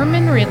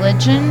Mormon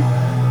religion,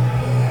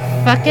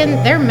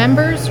 fucking, their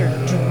members are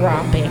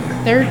dropping.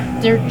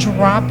 They're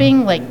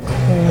dropping like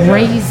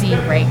crazy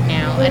right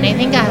now. And I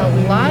think a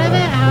lot of it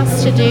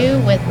has to do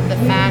with the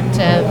fact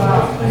of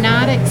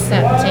not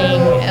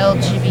accepting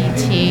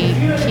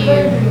LGBTQ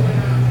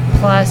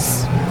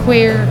plus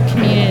queer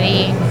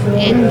community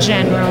in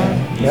general.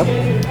 Yep.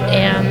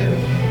 And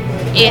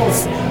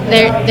it's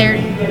they're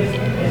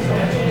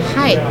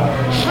hi.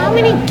 How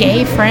many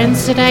gay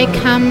friends did I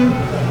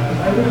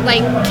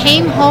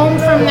came home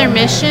from their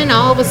mission?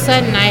 All of a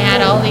sudden I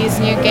had all these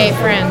new gay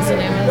friends, and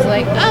it was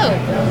like, oh,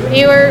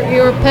 you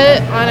were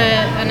put on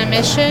a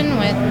mission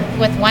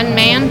with one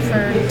man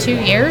for 2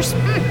 years?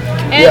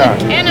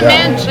 Can't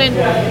imagine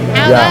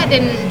how that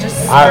didn't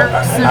just spark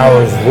some. I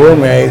was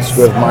roommates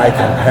with my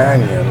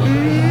companion.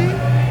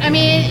 I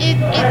mean,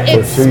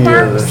 it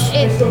sparks.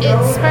 It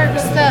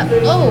sparks the,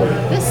 oh,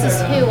 this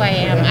is who I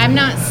am. I'm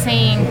not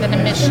saying that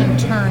a mission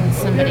turns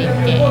somebody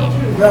gay.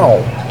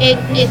 No. It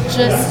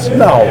just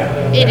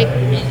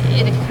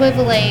It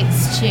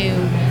equivalates to,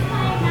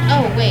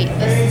 oh wait,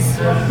 this is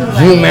who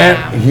I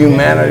am.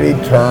 Humanity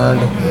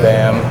turned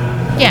them.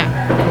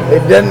 Yeah.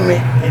 It didn't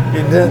mean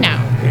it didn't. No.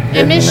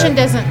 A mission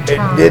doesn't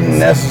turn. It didn't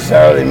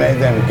necessarily make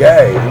them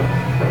gay.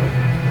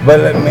 But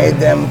it made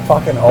them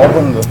fucking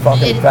open to the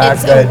fucking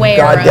fact that,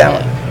 goddamn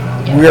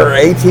it, we're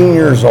 18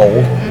 years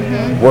old.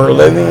 Mm-hmm. We're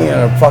living in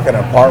a fucking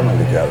apartment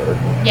together.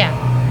 Yeah.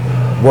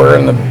 We're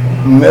in the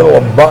middle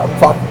of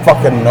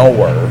fucking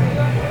nowhere.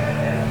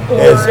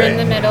 Or in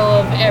the middle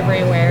of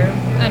everywhere.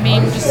 I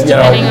mean, just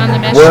depending on the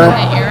mission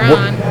that you're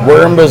on.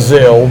 We're in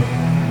Brazil.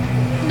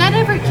 Not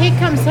every kid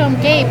comes home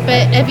gay,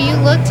 but have you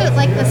looked at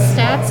like the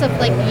stats of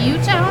like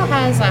Utah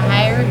has a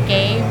higher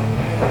gay,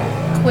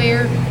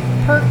 queer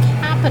per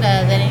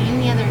capita than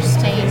any other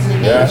state in the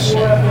nation.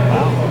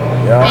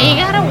 Yeah. And you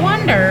gotta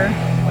wonder,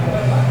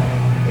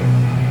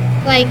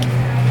 like,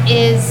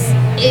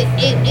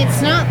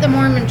 it's not the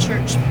Mormon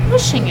Church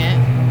pushing it,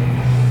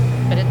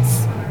 but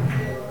it's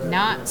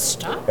not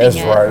stopping it. It's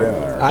right in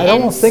there. I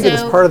almost think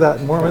it's part of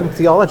that Mormon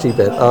theology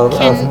bit of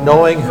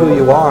knowing who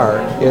you are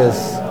is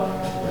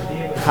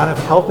kind of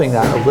helping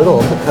that a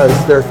little, because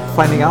they're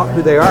finding out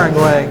who they are and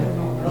going,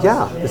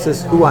 yeah, this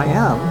is who I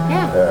am.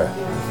 Yeah.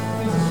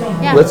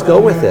 Let's go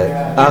with it.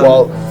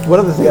 One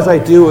of the things I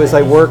do is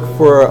I work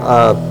for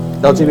a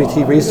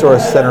LGBT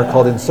resource center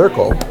called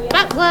Encircle.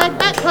 Butt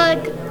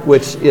plug.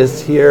 Which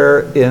is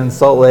here in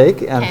Salt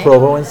Lake and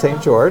Provo and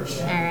St. George.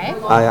 All right.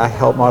 I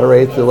help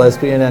moderate the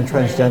lesbian and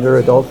transgender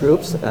adult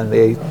groups, and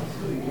they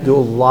do a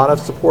lot of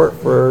support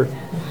for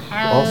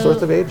all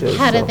sorts of ages.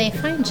 How did they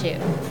find you?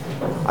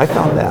 I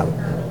found them.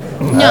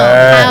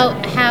 No,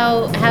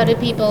 how do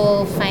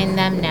people find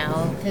them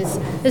now? Because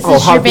this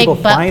is your big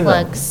butt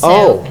plug.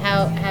 So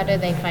how do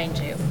they find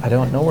you? I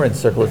don't know where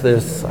Encircle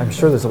is. I'm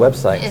sure there's a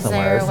website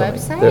somewhere. Is there a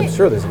website? I'm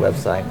sure there's a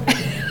website.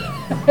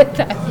 I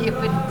thought you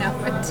would know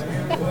it.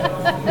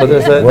 But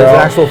there's an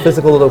actual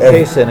physical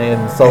location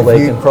in Salt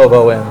Lake and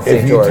Provo and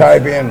St. George. If you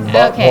type in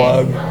butt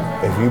plug,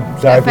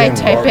 if I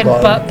type in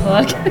butt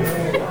plug,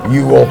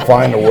 you will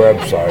find a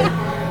website.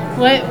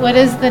 What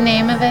is the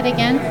name of it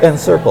again?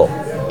 Encircle.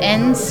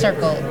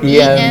 Encircle.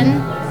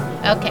 E-N.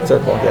 Okay.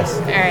 Circle, yes.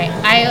 All right.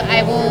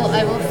 I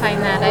will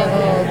find that. I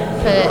will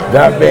put.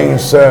 That being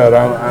said,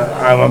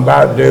 I'm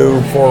about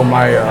due for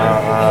my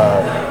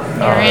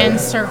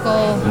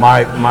Encircle.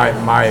 My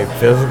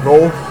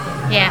physical.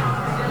 Yeah.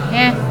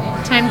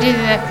 Time to do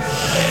that.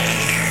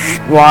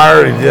 Well, I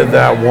already did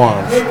that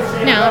once.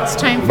 No, it's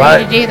time for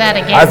you to do that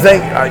again. I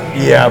think,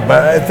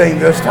 but I think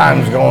this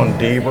time's going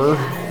deeper.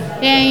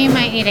 Yeah, you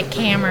might need a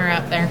camera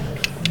up there.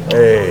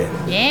 Hey.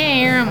 Yeah,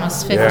 you're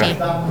almost 50.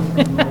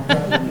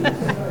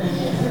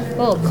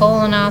 Little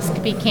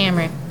colonoscopy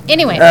camera.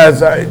 Anyway.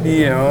 That's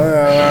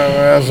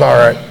all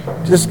right.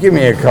 Just give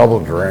me a couple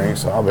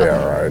drinks. I'll be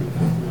all right.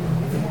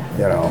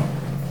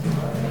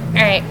 All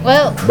right.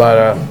 Well,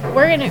 But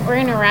we're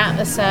gonna wrap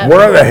this up.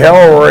 where the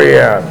hell were you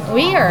at?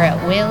 We are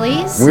at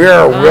Willie's. We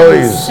are at on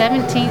Willie's.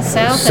 17th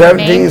South.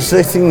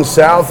 1716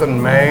 South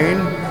in Maine.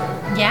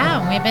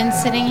 Yeah, we've been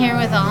sitting here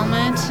with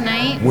Alma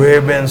tonight.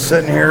 We've been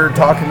sitting here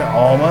talking to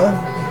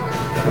Alma.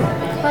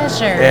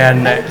 Pleasure.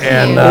 And Thank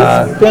and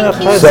you. It's been a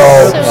Thank you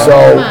pleasure.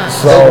 so much.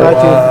 So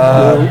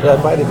glad you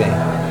invited me.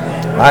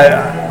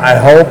 I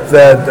hope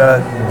that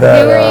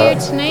Who are you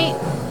tonight?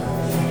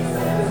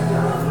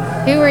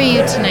 Who are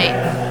you tonight?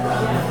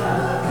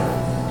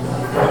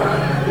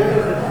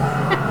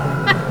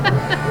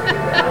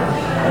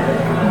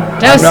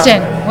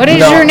 Dustin, what is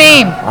your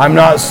name? I'm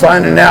not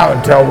signing out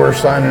until we're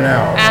signing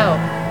out. Oh,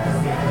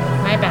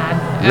 my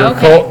bad. You're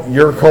Okay.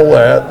 you're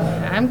Colette.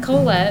 I'm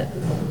Colette.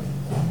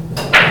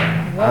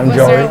 What I'm was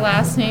Joey. her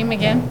last name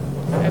again?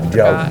 I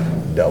forgot.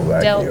 Del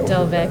Vecchio.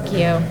 Del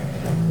Vecchio.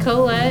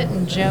 Colette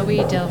and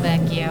Joey Del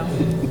Vecchio.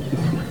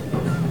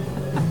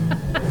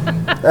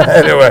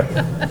 Anyway,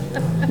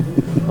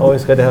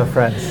 Always good to have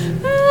friends.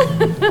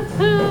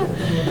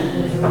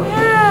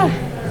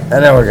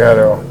 anyway,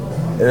 Gato,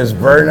 it is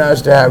very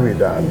nice to have you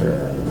down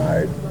here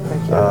tonight.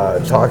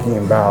 Talking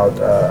about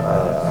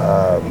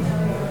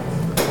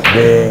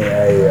being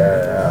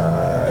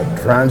a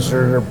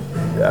transgender.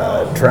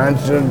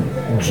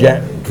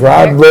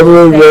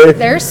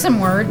 There's some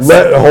words.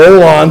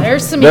 Hold on.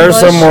 There's some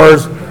some English.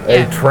 words. A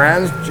Yeah.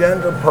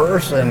 transgender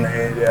person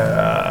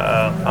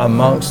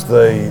amongst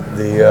the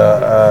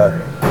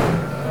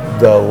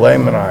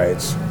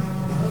Lamanites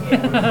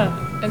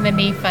And the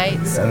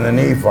Nephites. and the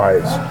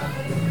Nephites.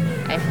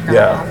 I forgot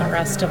Yeah. all the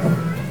rest of them.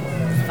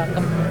 Fuck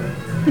them.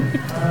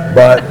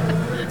 But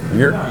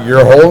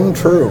you're holding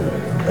true,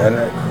 and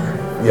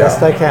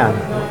Best I can.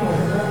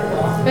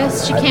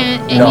 Best you can.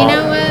 And no, you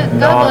know what? no,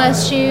 God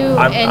bless you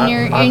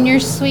and your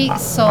sweet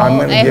soul. I'm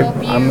I gonna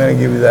hope you. I'm gonna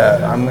give you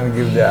that. I'm gonna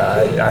give you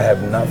that. I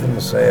have nothing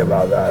to say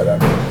about that.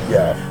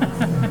 Yeah.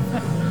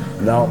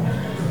 No.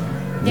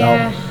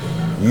 Yeah.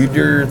 You do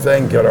your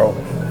thing, kiddo.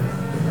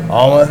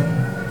 Alma,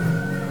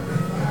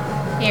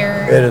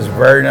 Here. it is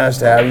very nice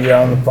to have you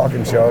on the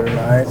fucking show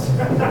tonight.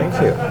 Thank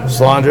you.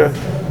 Slanja.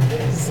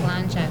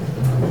 Slanja.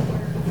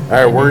 All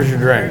right, where's your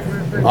drink?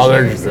 Oh,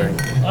 there's your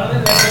drink. All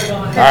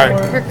right,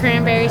 Her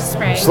cranberry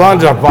Sprite.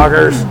 Slanja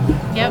fuckers.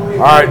 Yep. All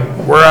right,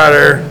 we're out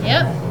here.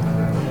 Yep.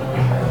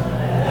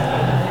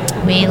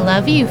 We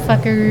love you,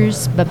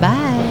 fuckers.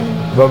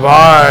 Bye-bye.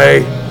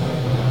 Bye-bye.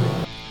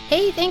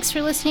 Hey, thanks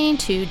for listening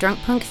to Drunk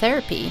Punk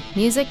Therapy.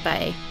 Music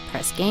by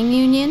Press Gang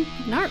Union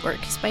and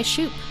artwork is by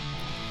Shoop.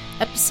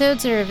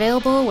 Episodes are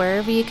available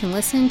wherever you can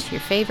listen to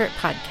your favorite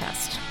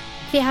podcast.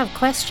 If you have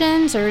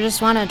questions or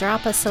just want to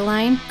drop us a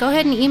line, go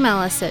ahead and email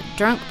us at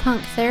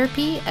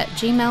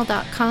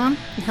drunkpunktherapy@gmail.com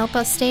and help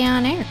us stay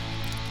on air.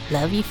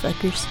 Love you,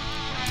 fuckers.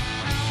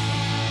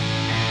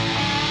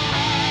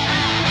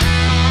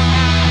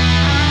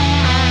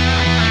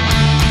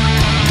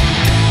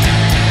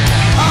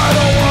 I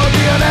don't wanna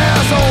be an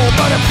asshole,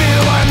 but I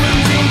feel I'm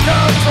losing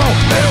control.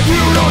 If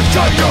you don't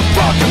shut your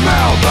fucking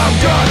mouth, I'm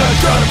gonna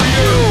shut it for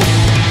you.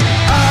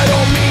 I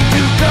don't mean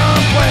to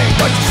complain,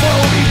 but you're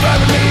slowly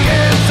driving me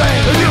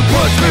insane. If you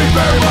push me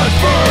very much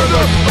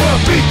further,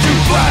 I'll beat you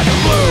black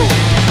and blue.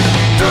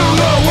 Do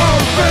the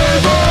world a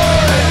favor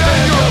and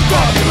end your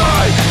fucking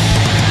life.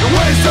 You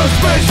waste of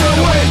space and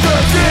waste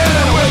of skin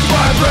and waste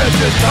my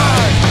precious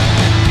time.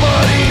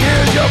 Buddy,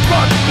 here's your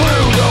fucking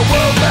clue. The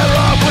world's better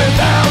off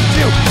without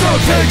you. So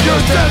take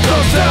your sense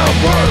of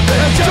self-worth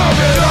and shove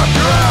it up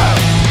your ass.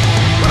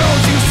 But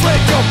don't you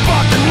slick your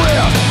fucking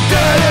wrist.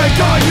 Dead and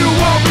gone, you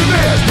won't be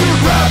missed. You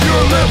wrap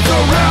your lips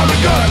around the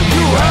gun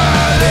you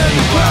had in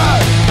your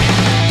class.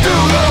 Do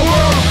the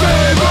world a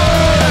favor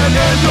and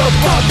end your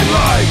fucking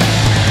life.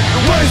 You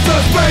waste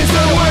of space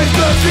and waste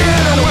of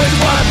skin and waste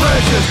my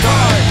precious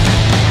time.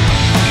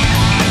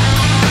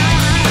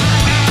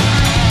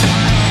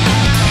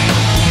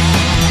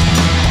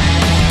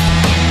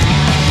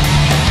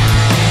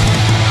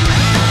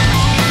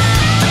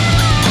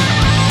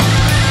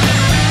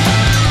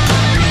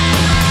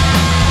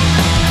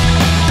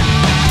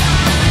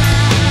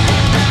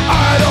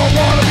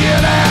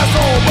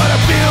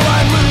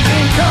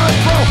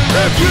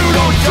 If you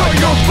don't shut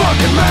your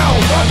fucking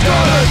mouth, I'm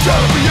gonna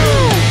shut it for you.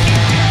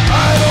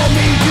 I don't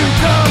mean to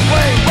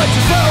complain, but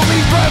you're slowly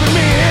driving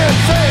me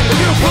insane. If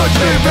you push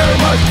me very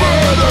much further,